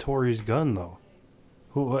Meg have Tory's gun though?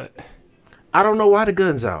 What? I don't know why the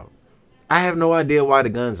gun's out. I have no idea why the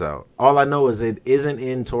gun's out. All I know is it isn't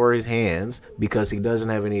in Tory's hands because he doesn't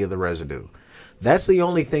have any of the residue. That's the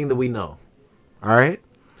only thing that we know. All right.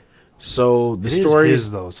 So the story is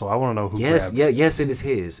his though. So I want to know who. Yes, yes, it is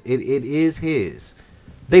his. It is his.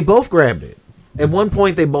 They both grabbed it. At one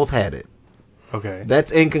point, they both had it. Okay.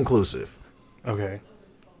 That's inconclusive. Okay.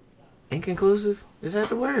 Inconclusive? Is that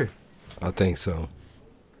the word? I think so.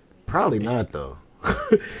 Probably not though.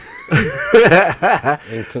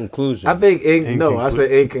 In conclusion, I think I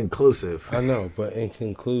said inconclusive. I know, but in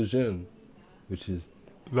conclusion, which is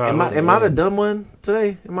am I the dumb one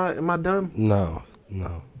today? Am I dumb? No.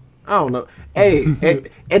 I don't know. Hey,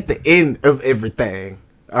 at the end of everything,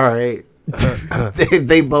 all right,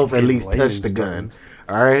 they both at least touched the gun.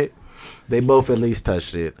 All right, they both at least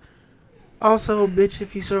touched it. Also, bitch,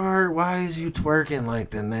 if you so hurt, why is you twerking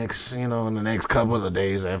like in the next couple of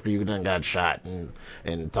days after you done got shot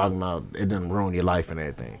and talking about it didn't ruin your life and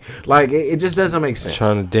everything? Like, it just doesn't make sense.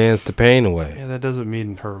 Trying to dance the pain away. Yeah, that doesn't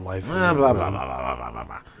mean her life. Blah, blah, blah, blah, blah, blah, blah,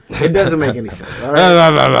 blah. It doesn't make any sense, all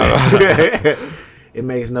right? It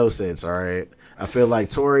makes no sense, all right? I feel like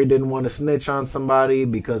Tory didn't want to snitch on somebody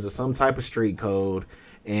because of some type of street code,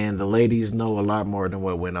 and the ladies know a lot more than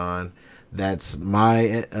what went on. That's my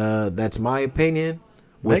opinion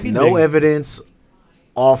with no evidence,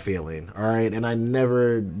 all feeling. All right, and I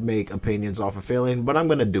never make opinions off of feeling, but I'm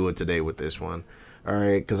gonna do it today with this one. All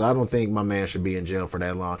right, because I don't think my man should be in jail for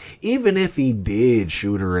that long. Even if he did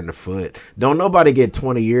shoot her in the foot, don't nobody get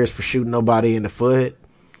 20 years for shooting nobody in the foot.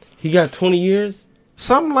 He got 20 years,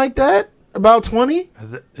 something like that. About 20.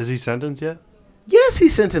 Is he sentenced yet? Yes,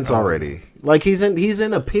 he's sentenced already. Like he's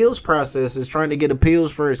in appeals processes trying to get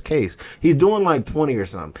appeals for his case. He's doing like 20 or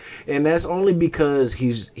something. And that's only because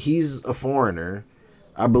he's a foreigner.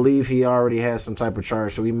 I believe he already has some type of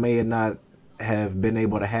charge, so he may not have been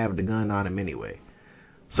able to have the gun on him anyway.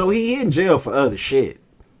 So he in jail for other shit.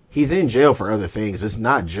 He's in jail for other things. It's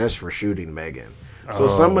not just for shooting Megan. So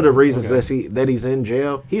some of the reasons that he's in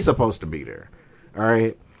jail, he's supposed to be there. All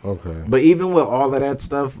right? Okay. But even with all of that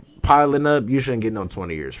stuff piling up, you shouldn't get no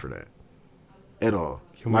 20 years for that. At all.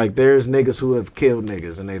 Like, there's niggas who have killed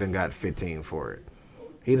niggas and they done got 15 for it.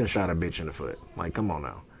 He done shot a bitch in the foot. Like, come on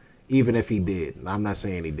now. Even if he did. I'm not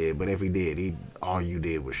saying he did, but if he did, all you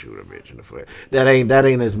did was shoot a bitch in the foot. That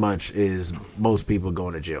ain't as much as most people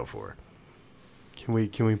going to jail for. Can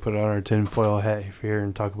we put on our tinfoil hat here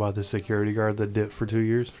and talk about the security guard that dipped for 2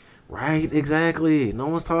 years? Right, exactly. No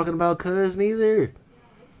one's talking about Cuz neither.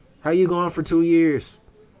 How you going for 2 years?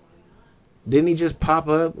 Didn't he just pop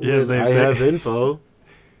up with I have info?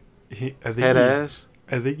 Head ass.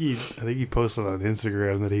 I think he posted on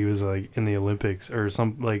Instagram that he was like in the Olympics or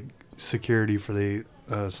some like security for the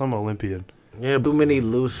some Olympian. Yeah, too many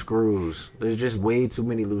loose screws. There's just way too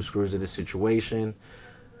many loose screws in this situation.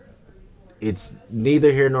 It's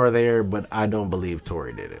neither here nor there, but I don't believe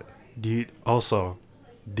Tory did it. Also,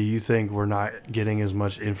 do you think we're not getting as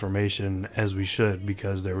much information as we should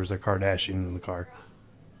because there was a Kardashian in the car?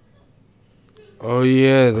 Oh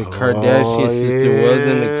yeah, the Kardashian sister was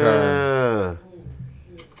in the car.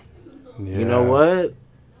 Yeah. You know what?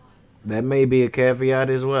 That may be a caveat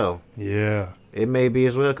as well. Yeah. It may be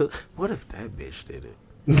as well. 'Cause what if that bitch did it?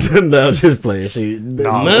 No, just playing.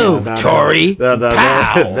 Move, Tory. No,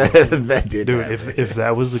 Pow. that did. Dude, happen. if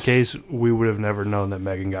that was the case, we would have never known that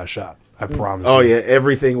Megan got shot. I promise. Oh you. yeah,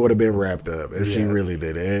 everything would have been wrapped up if she Yeah. really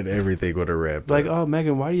did it. Everything would have wrapped Like, up. oh,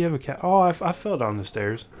 Megan, why do you have a cat? Oh, I fell down the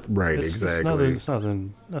stairs. Right, It's exactly.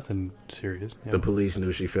 nothing serious. Yeah. The police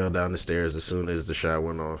knew she fell down the stairs as soon as the shot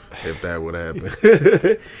went off. If that would happen,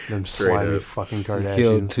 Them straight slimy up. fucking Killed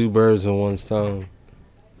Kardashians. 2 birds with 1 stone.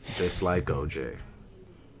 just like OJ.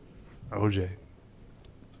 OJ.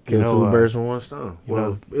 Killed know, 2 birds with 1 stone. you Well,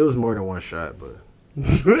 know- it was more than 1 shot, but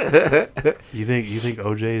You think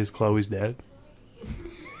OJ is Chloe's dad?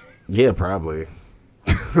 yeah, probably.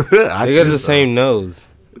 They got the same nose.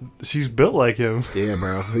 She's built like him. Yeah,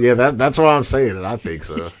 bro. Yeah, that's why I'm saying it. I think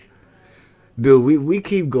so. Dude, we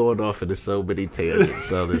keep going off into so many tangents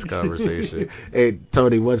of this conversation. Hey,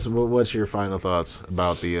 Tony, what's your final thoughts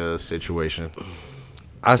about the situation?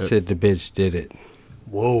 I said the bitch did it.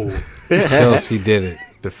 Whoa. Kelsey did it.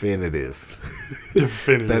 Definitive.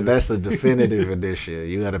 Definitive. That's the definitive edition.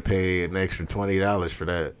 You got to pay an extra $20 for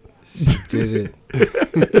that. Did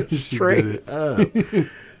it. She Straight did it. up.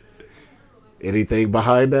 Anything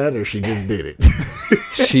behind that, or she just did it?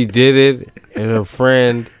 She did it, and her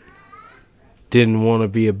friend didn't want to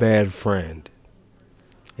be a bad friend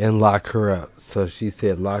and lock her up. So she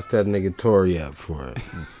said, lock that nigga Tory up for her.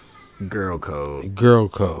 Girl code. Girl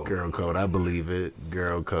code. Girl code. I believe it.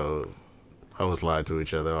 Girl code. Hoes lie to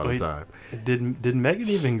each other all Wait. the time. Did Megan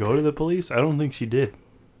even go to the police? I don't think she did.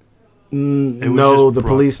 It was No, just the brought-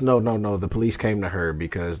 police. No. The police came to her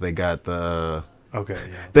because they got the. Okay,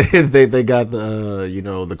 yeah. They got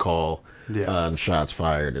the the call. Yeah. And shots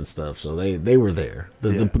fired and stuff. So they were there.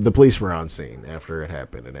 Yeah. The police were on scene after it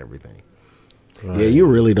happened and everything. Right. Yeah, you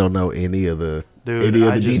really don't know any of the Dude, any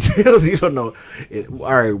of I the just- details. You don't know.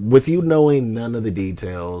 All right, with you knowing none of the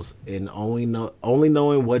details and only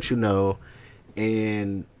knowing what you know,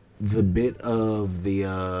 and the bit of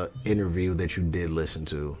the interview that you did listen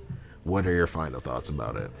to, what are your final thoughts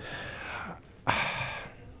about it?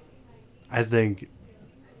 I think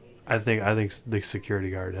the security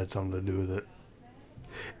guard had something to do with it.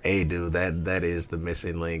 Hey, dude, that is the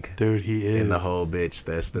missing link Dude, he is. in the whole bitch.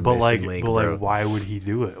 That's the but missing link, bro. why would he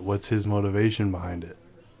do it? What's his motivation behind it?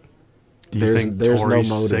 Do you There's- think there's no Tory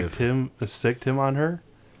motive. sicked him on her?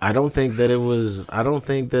 I don't think that it was. I don't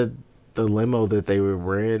think that the limo that they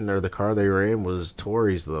were in or the car they were in was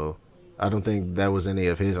Tory's though. I don't think that was any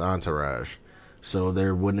of his entourage. So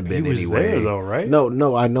there wouldn't have been He was any way. there though, right?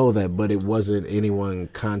 No, I know that, but it wasn't anyone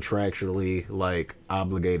contractually like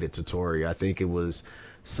obligated to Tory. I think it was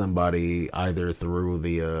somebody either through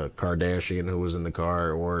the Kardashian who was in the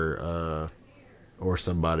car or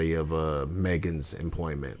somebody of Megan's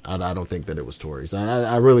employment. I don't think that it was Tory's.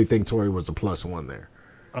 I really think Tory was a +1 there.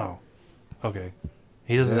 Oh, okay.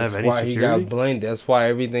 He doesn't That's have any why security. he got blamed. That's why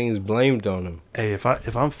everything is blamed on him. Hey, if I'm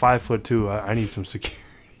 5'2", I need some security.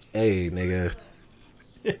 Hey, nigga,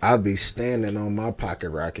 I'd be standing on my pocket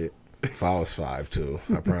rocket if I was 5'2".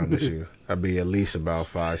 I promise you, I'd be at least about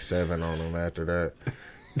 5'7" on them after that.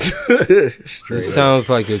 It Straight up. sounds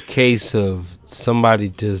like a case of somebody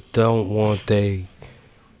just don't want their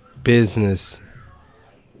business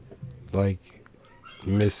like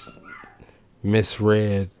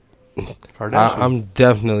misread. Kardashian. I'm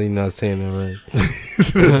definitely not saying that right.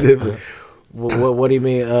 It's different. What do you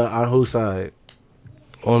mean? On whose side?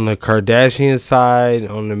 On the Kardashian side,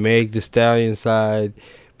 on the Meg Thee Stallion side,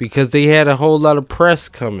 because they had a whole lot of press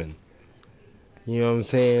coming. You know what I'm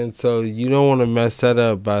saying? So you don't want to mess that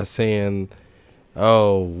up by saying,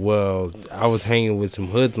 "Oh, well, I was hanging with some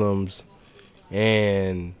hoodlums,"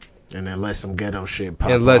 and then let some ghetto shit pop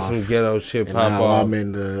let off. some ghetto shit And pop now off. I'm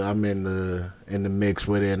in the mix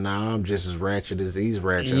with it. Now I'm just as ratchet as these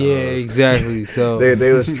ratchet. Yeah, hoes. exactly. So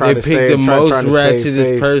They was trying they to picked save the try- most trying to save ratchetest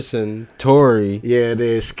face. person, Tory. Yeah,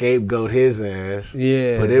 they scapegoat his ass.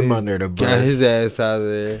 Yeah, Put him they under the got bus. his ass out of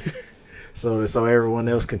there. So everyone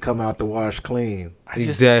else can come out to wash clean.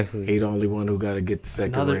 Exactly. He the only one who got to get the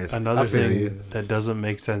second rinse. Another I feel thing you. that doesn't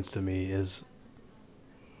make sense to me is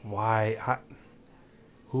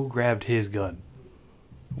who grabbed his gun?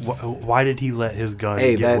 Why did he let his gun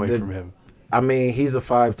get away from him? I mean, he's a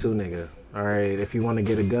 5'2" nigga. All right, if you want to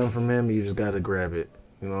get a gun from him, you just got to grab it.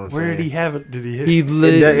 You know what I'm Where saying? did he have it? Did he hit? He It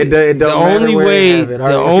don't the matter only where way, you have it. the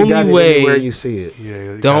If you only got it way, anywhere you see it.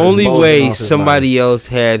 Yeah, the only bulging way off his somebody else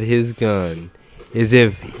had his gun is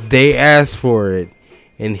if they asked for it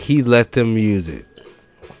and he let them use it.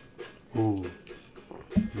 Ooh.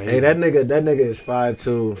 Maybe. Hey, that nigga is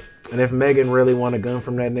 5'2", and if Megan really want a gun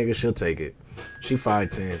from that nigga, she'll take it. She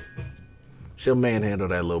 5'10". She'll manhandle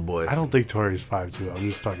that little boy. I don't think Tory's 5'2". I'm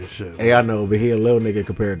just talking shit. Hey, I know, but he a little nigga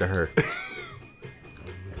compared to her.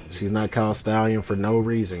 She's not called stallion for no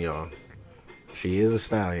reason, y'all. She is a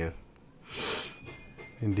stallion.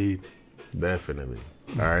 Indeed. Definitely.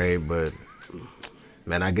 All right, but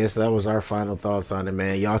man, I guess that was our final thoughts on it,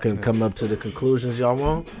 man. Y'all can come up to the conclusions y'all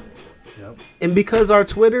want. Yep. And because our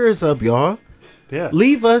Twitter is up, y'all, Yeah.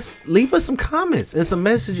 leave us some comments and some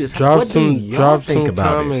messages. Drop What do y'all think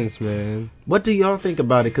about comments, man. What do y'all think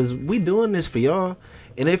about it? Because we doing this for y'all.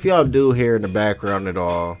 And if y'all do hear in the background at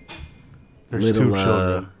all, There's two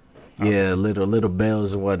children. Yeah, little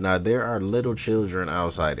bells and whatnot. There are little children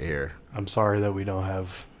outside of here. I'm sorry that we don't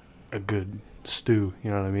have a good stew. You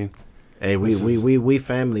know what I mean? Hey, we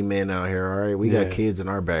family men out here, all right? We got kids in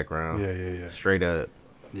our background. Yeah. Straight up.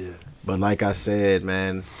 Yeah. But like I said,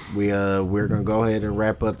 man, we're gonna go ahead and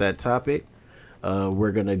wrap up that topic.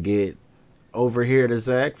 We're gonna get over here to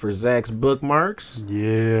Zach for Zach's bookmarks.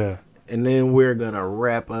 Yeah. And then we're gonna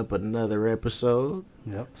wrap up another episode.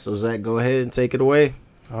 Yep. So Zach, go ahead and take it away.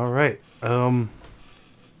 All right.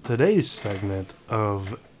 Today's segment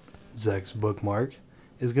of Zach's bookmark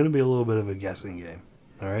is going to be a little bit of a guessing game.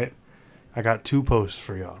 All right. I got 2 posts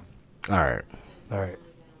for y'all. All right.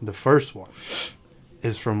 The first one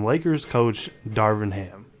is from Lakers coach Darvin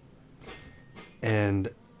Ham. And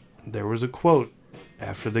there was a quote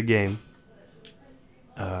after the game,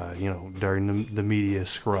 during the media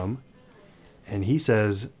scrum. And he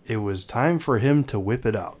says it was time for him to whip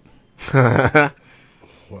it out.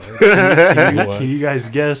 Can you guys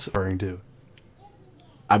guess what I'm referring to?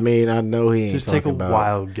 I mean, I know he ain't Just talking take a about.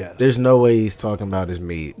 wild guess. There's no way he's talking about his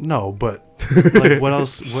meat. No, but like what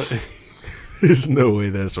else? What? There's no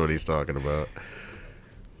way that's what he's talking about.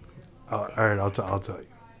 All right, I'll tell you.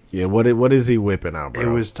 Yeah, what is he whipping out, bro? It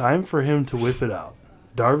was time for him to whip it out.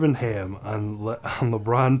 Darvin Ham on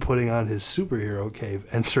LeBron putting on his superhero cape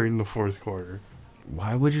entering the 4th quarter.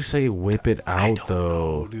 Why would you say whip it out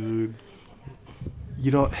though, dude? You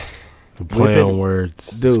don't. The play on words,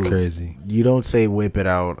 dude. It's crazy. You don't say whip it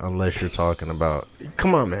out unless you're talking about.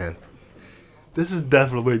 Come on, man. This is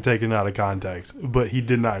definitely taken out of context, but he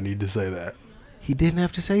did not need to say that. He didn't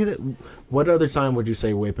have to say that. What other time would you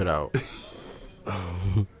say whip it out?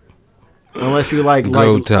 Unless you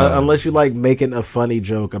unless you like making a funny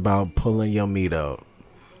joke about pulling your meat out.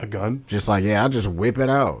 A gun? Just like, yeah, I'll just whip it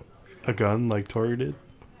out. A gun like Tory did?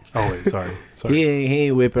 Oh wait, sorry. He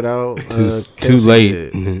ain't whip it out. Too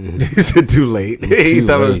late. He said too late. He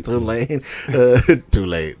thought it was too late. Too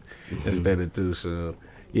late instead of too soon.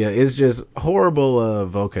 Yeah, it's just horrible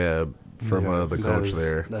vocab from the coach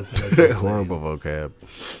there. That's horrible vocab.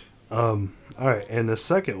 All right, and the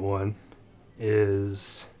second one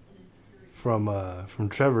is from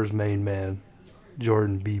Trevor's main man,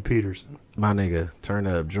 Jordan B. Peterson. My nigga, turn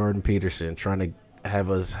up. Jordan Peterson trying to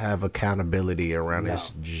have us have accountability around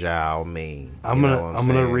his Zhao Ming. I'm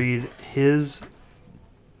gonna read his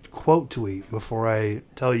quote tweet before I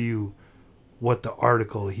tell you what the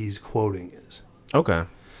article he's quoting is. Okay.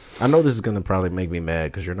 I know this is gonna probably make me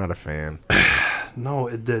mad because you're not a fan. No,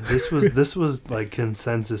 this was like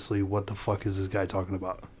consensusly, what the fuck is this guy talking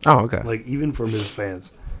about? Oh, okay. Like even from his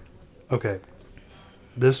fans. Okay.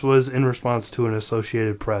 This was in response to an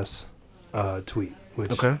Associated Press tweet,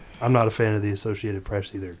 which I'm not a fan of the Associated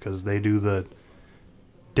Press either because they do the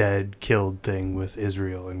dead, killed thing with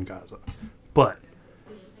Israel and Gaza. But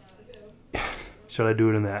should I do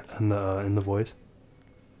it in the voice?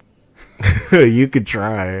 You could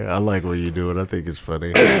try. I like what you do it. I think it's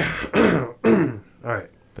funny. All right.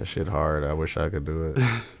 That shit hard. I wish I could do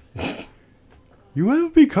it. You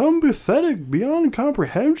have become pathetic beyond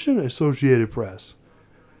comprehension, Associated Press.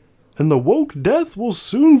 And the woke death will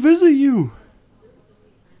soon visit you.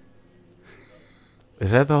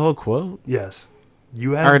 Is that the whole quote? Yes.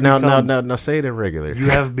 You have all right, now say it in regular. You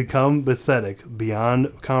have become pathetic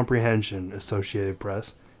beyond comprehension, Associated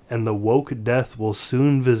Press, and the woke death will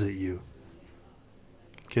soon visit you.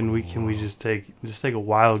 Can we just take a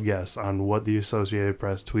wild guess on what the Associated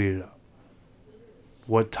Press tweeted out?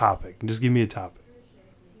 What topic? Just give me a topic.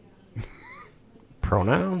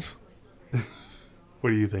 Pronouns?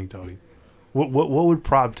 What do you think, Tony? What would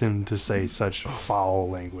prompt him to say such foul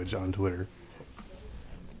language on Twitter?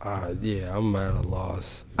 Yeah, I'm at a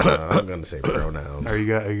loss. I'm gonna say pronouns. Are you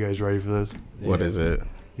guys ready for this? What is it?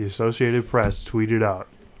 The Associated Press tweeted out,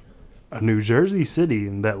 a New Jersey city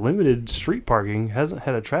that limited street parking hasn't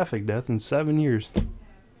had a traffic death in 7 years.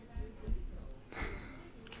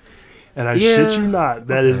 And I shit you not,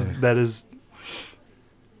 that is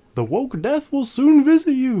the woke death will soon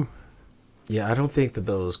visit you. Yeah, I don't think that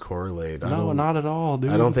those correlate. No, not at all,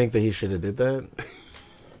 dude. I don't think that he should have did that.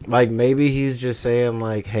 Like, maybe he's just saying,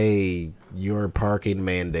 like, hey, your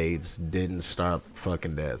mandates didn't stop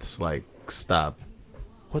fucking deaths. Like, stop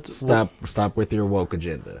with your woke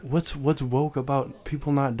agenda. What's woke about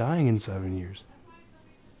people not dying in 7 years?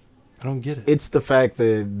 I don't get it. It's the fact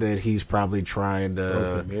that he's probably trying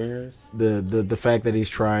to the fact that he's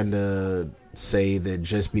trying to say that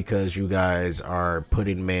just because you guys are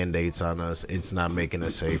putting mandates on us, it's not making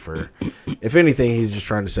us safer. If anything, he's just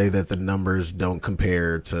trying to say that the numbers don't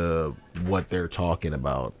compare to what they're talking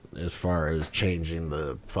about as far as changing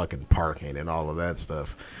the fucking parking and all of that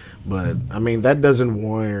stuff. But I mean, that doesn't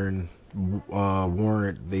warrant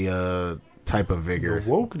the type of vigor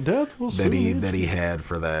woke death will that he had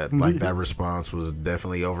for that. Like, that response was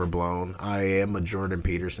definitely overblown. I am a Jordan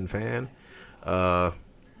Peterson fan.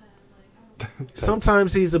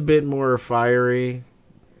 Sometimes he's a bit more fiery,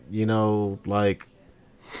 you know, like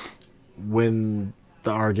when the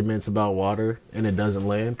argument's about water and it doesn't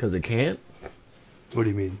land because it can't. What do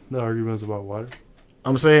you mean? The argument's about water?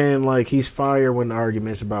 I'm saying, like, he's fire when the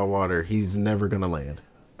argument's about water. He's never gonna land.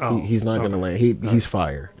 He's not gonna land. He's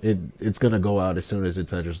fire. It's gonna go out as soon as it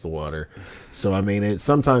touches the water. So I mean,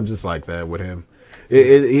 sometimes it's like that with him.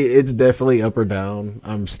 It's definitely up or down.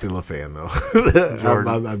 I'm still a fan though.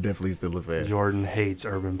 I'm definitely still a fan. Jordan hates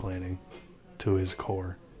urban planning to his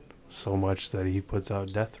core, so much that he puts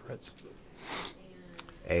out death threats.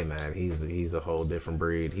 Hey man, he's a whole different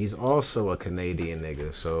breed. He's also a Canadian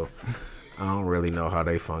nigga, so I don't really know how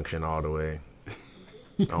they function all the way.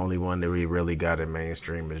 The only one that we really got in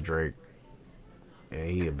mainstream is Drake, and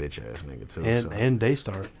he a bitch ass nigga too. And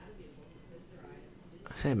Daystar.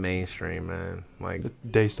 I said mainstream, man. Like,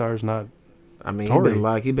 Daystar's not. I mean,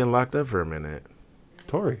 Tory. he been locked up for a minute.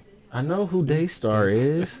 Tory. I know who Daystar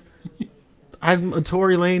is. I'm a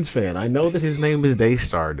Tory Lanez fan. I know that his name is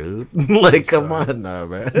Daystar, dude. Like, come on now,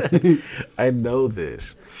 man. I know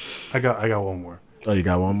this. I got one more. Oh, you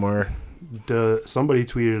got one more? Somebody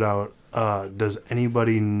tweeted out, does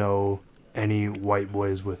anybody know any white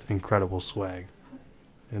boys with incredible swag?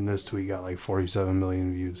 And this tweet got like 47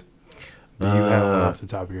 million views. Do you have one off the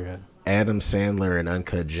top of your head? Adam Sandler and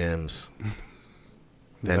Uncut Gems.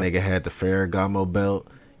 That nigga had the Ferragamo belt,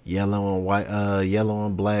 yellow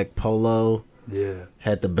and black polo. Yeah.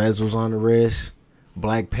 Had the bezels on the wrist,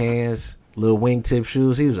 black pants, little wingtip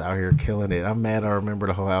shoes. He was out here killing it. I'm mad I remember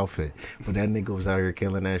the whole outfit, but that nigga was out here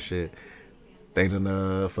killing that shit. They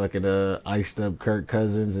done fucking iced up Kirk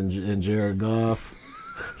Cousins and Jared Goff.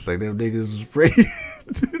 It's like, them niggas was pretty.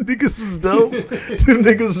 Them niggas was dope. Them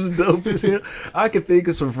niggas was dope as hell. I could think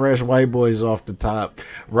of some fresh white boys off the top.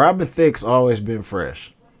 Robin Thicke's always been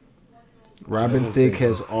fresh. Robin Thicke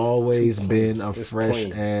has always been a fresh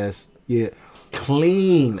ass,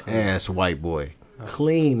 clean ass white boy.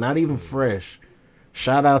 Clean, not even fresh.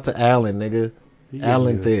 Shout out to Alan, nigga.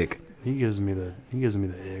 Alan Thicke. He gives me the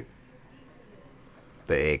ick.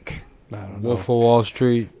 The ick. I don't know. Wolf of Wall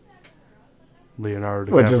Street.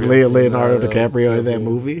 Leonardo DiCaprio. What, just Leonardo DiCaprio in that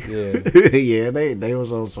movie? Yeah. Yeah, they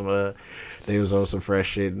was on some fresh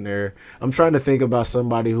shit in there. I'm trying to think about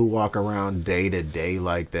somebody who walk around day to day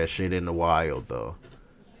like that shit in the wild though,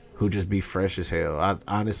 who just be fresh as hell. I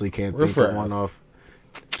honestly can't think of one off.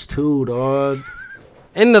 It's two, dog.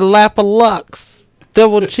 In the lap of Lux.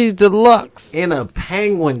 Double cheese deluxe. In a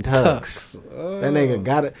penguin tux. That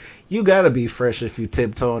nigga you gotta be fresh if you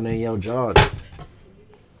tiptoeing in your Jordans.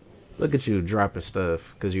 Look at you dropping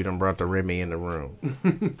stuff because you done brought the Remy in the room.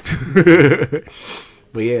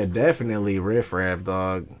 But yeah, definitely Riff Raff,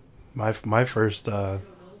 dog. My first the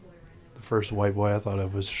first white boy I thought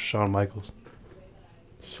of was Shawn Michaels.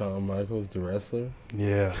 Shawn Michaels, the wrestler?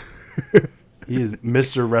 Yeah. He is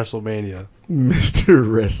Mr. WrestleMania. Mr.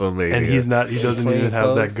 WrestleMania. And he doesn't even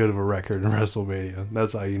have that good of a record in WrestleMania.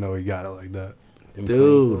 That's how you know he got it like that.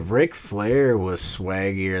 Dude, Ric Flair was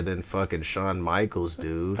swaggier than fucking Shawn Michaels,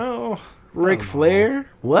 dude. Oh. Ric Flair?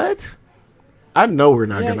 What? I know we're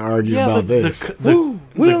not going to argue about this.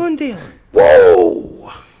 Wheeling Dealing.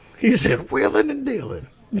 Whoa! He said wheeling and dealing.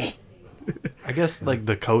 I guess, like,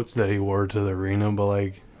 the coats that he wore to the arena, but,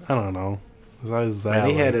 like, I don't know. Besides that, Man,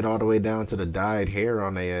 he had it all the way down to the dyed hair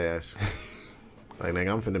on their ass. Like,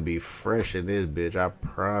 nigga, I'm finna be fresh in this bitch. I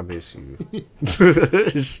promise you.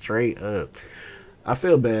 Straight up. I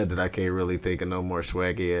feel bad that I can't really think of no more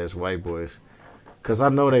swaggy ass white boys. Cause I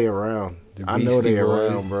know they around. I know they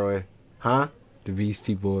around, bro. Huh? The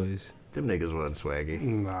Beastie Boys. Them niggas wasn't swaggy.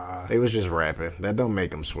 Nah. They was just rapping. That don't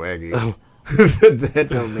make them swaggy. That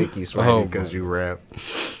don't make you swaggy because you rap.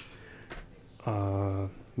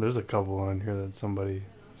 There's a couple on here that some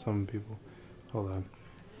people. Hold on.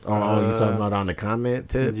 Oh, you talking about on the comment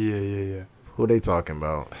tip? Yeah. Who they talking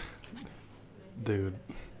about? Dude,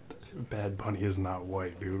 Bad Bunny is not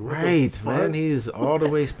white, dude. What Right, man. He's all the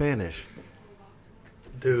way Spanish.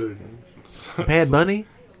 Dude. Bad Bunny?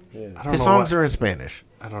 Yeah. His songs are in Spanish.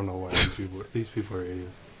 I don't know why these people are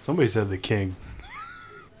idiots. Somebody said the king.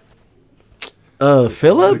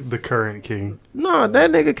 Philip? The current king. No,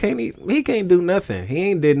 that nigga can't do nothing. He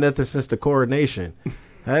ain't did nothing since the coronation.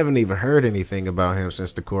 I haven't even heard anything about him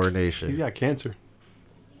since the coronation. He's got cancer.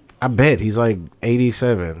 I bet he's like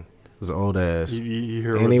 87. He's an old ass. You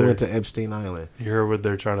hear and he went to Epstein Island. You hear what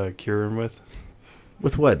they're trying to cure him with?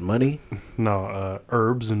 With what? Money? No,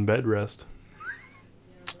 herbs and bed rest.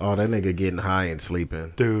 Oh, that nigga getting high and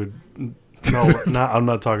sleeping. Dude, no, I'm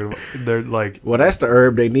not talking about. They're like. Well, that's the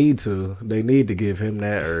herb they need to. They need to give him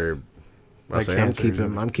that herb.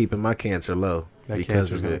 I'm keeping my cancer low that because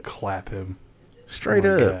cancer's of gonna it. Clap him. Straight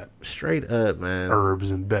up, man. Herbs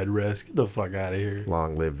and bed rest. Get the fuck out of here.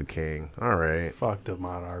 Long live the king. All right. Fuck the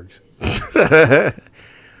monarchs.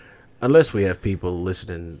 Unless we have people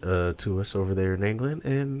listening to us over there in England,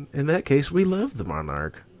 and in that case, we love the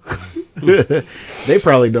monarch. They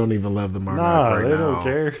probably don't even love the monarch right now. They don't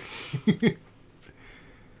care.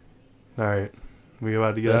 All right, we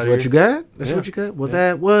about to get That's out of what here? you got? That's what you got? Well,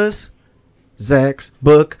 that was Zach's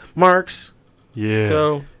bookmarks. Yeah.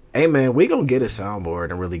 So, hey, man, we gonna get a soundboard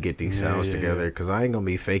and really get these sounds together, because I ain't gonna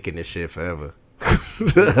be faking this shit forever.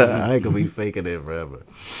 I ain't gonna be faking it forever.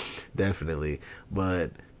 Definitely.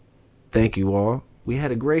 But thank you all. We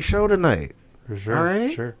had a great show tonight. For sure. All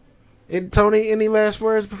right. Sure. And Tony, any last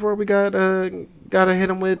words before we gotta hit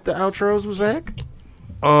him with the outros with Zach?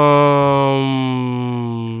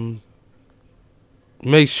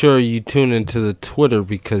 Make sure you tune into the Twitter,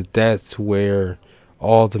 because that's where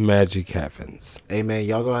all the magic happens. Hey, man,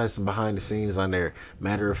 y'all gonna have some behind the scenes on there.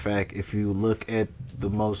 Matter of fact, if you look at the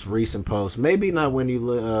most recent post, maybe not when you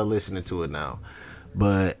listening to it now,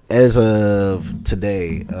 but as of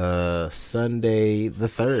today, Sunday the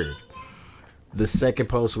 3rd, the second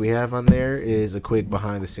post we have on there is a quick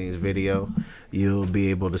behind the scenes video. You'll be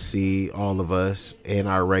able to see all of us in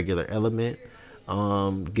our regular element,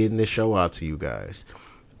 getting this show out to you guys.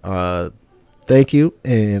 Thank you,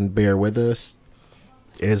 and bear with us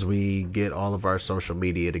as we get all of our social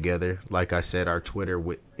media together. Like I said, our Twitter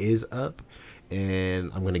is up,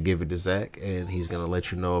 and I'm going to give it to Zach, and he's going to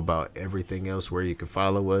let you know about everything else, where you can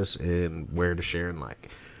follow us and where to share and like.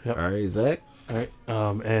 Yep. All right, Zach? All right.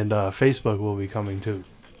 And Facebook will be coming too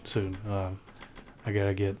soon. I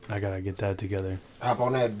gotta get that together. Hop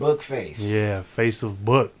on that book face. Yeah, face of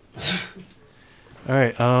book. All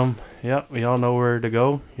right. Yeah, we all know where to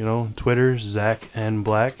go. You know, Twitter, Zach and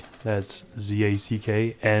Black. That's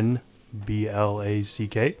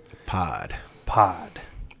ZACKNBLACK. Pod.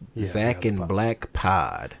 Yeah, Zach and Black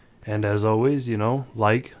Pod. And as always, you know,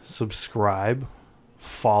 like, subscribe,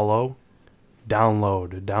 follow,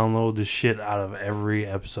 download the shit out of every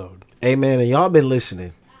episode. Hey, man, and y'all been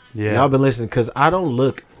listening. Yeah, y'all been listening, because I don't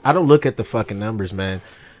look at the fucking numbers, man.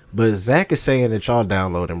 But Zach is saying that y'all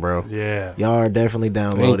downloading, bro. Yeah, y'all are definitely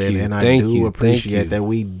downloading, and I do appreciate that.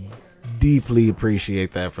 We deeply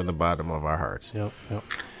appreciate that from the bottom of our hearts. Yep.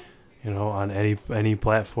 You know, on any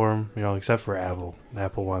platform, you know, except for Apple.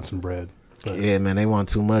 Apple wants some bread. But yeah, man, they want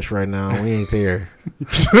too much right now. We ain't there.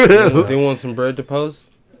 They want some bread to post?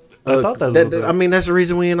 I thought that was I mean, that's the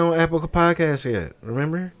reason we ain't on Apple Podcasts yet.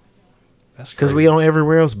 Remember? That's because we on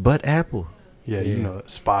everywhere else but Apple. Yeah, you know,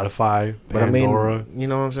 Spotify, but Pandora, I mean, you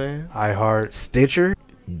know what I'm saying? iHeart, Stitcher,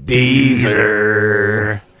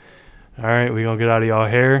 Deezer. All right, we gonna get out of y'all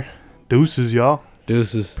hair. Deuces, y'all.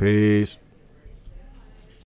 Deuces. Peace.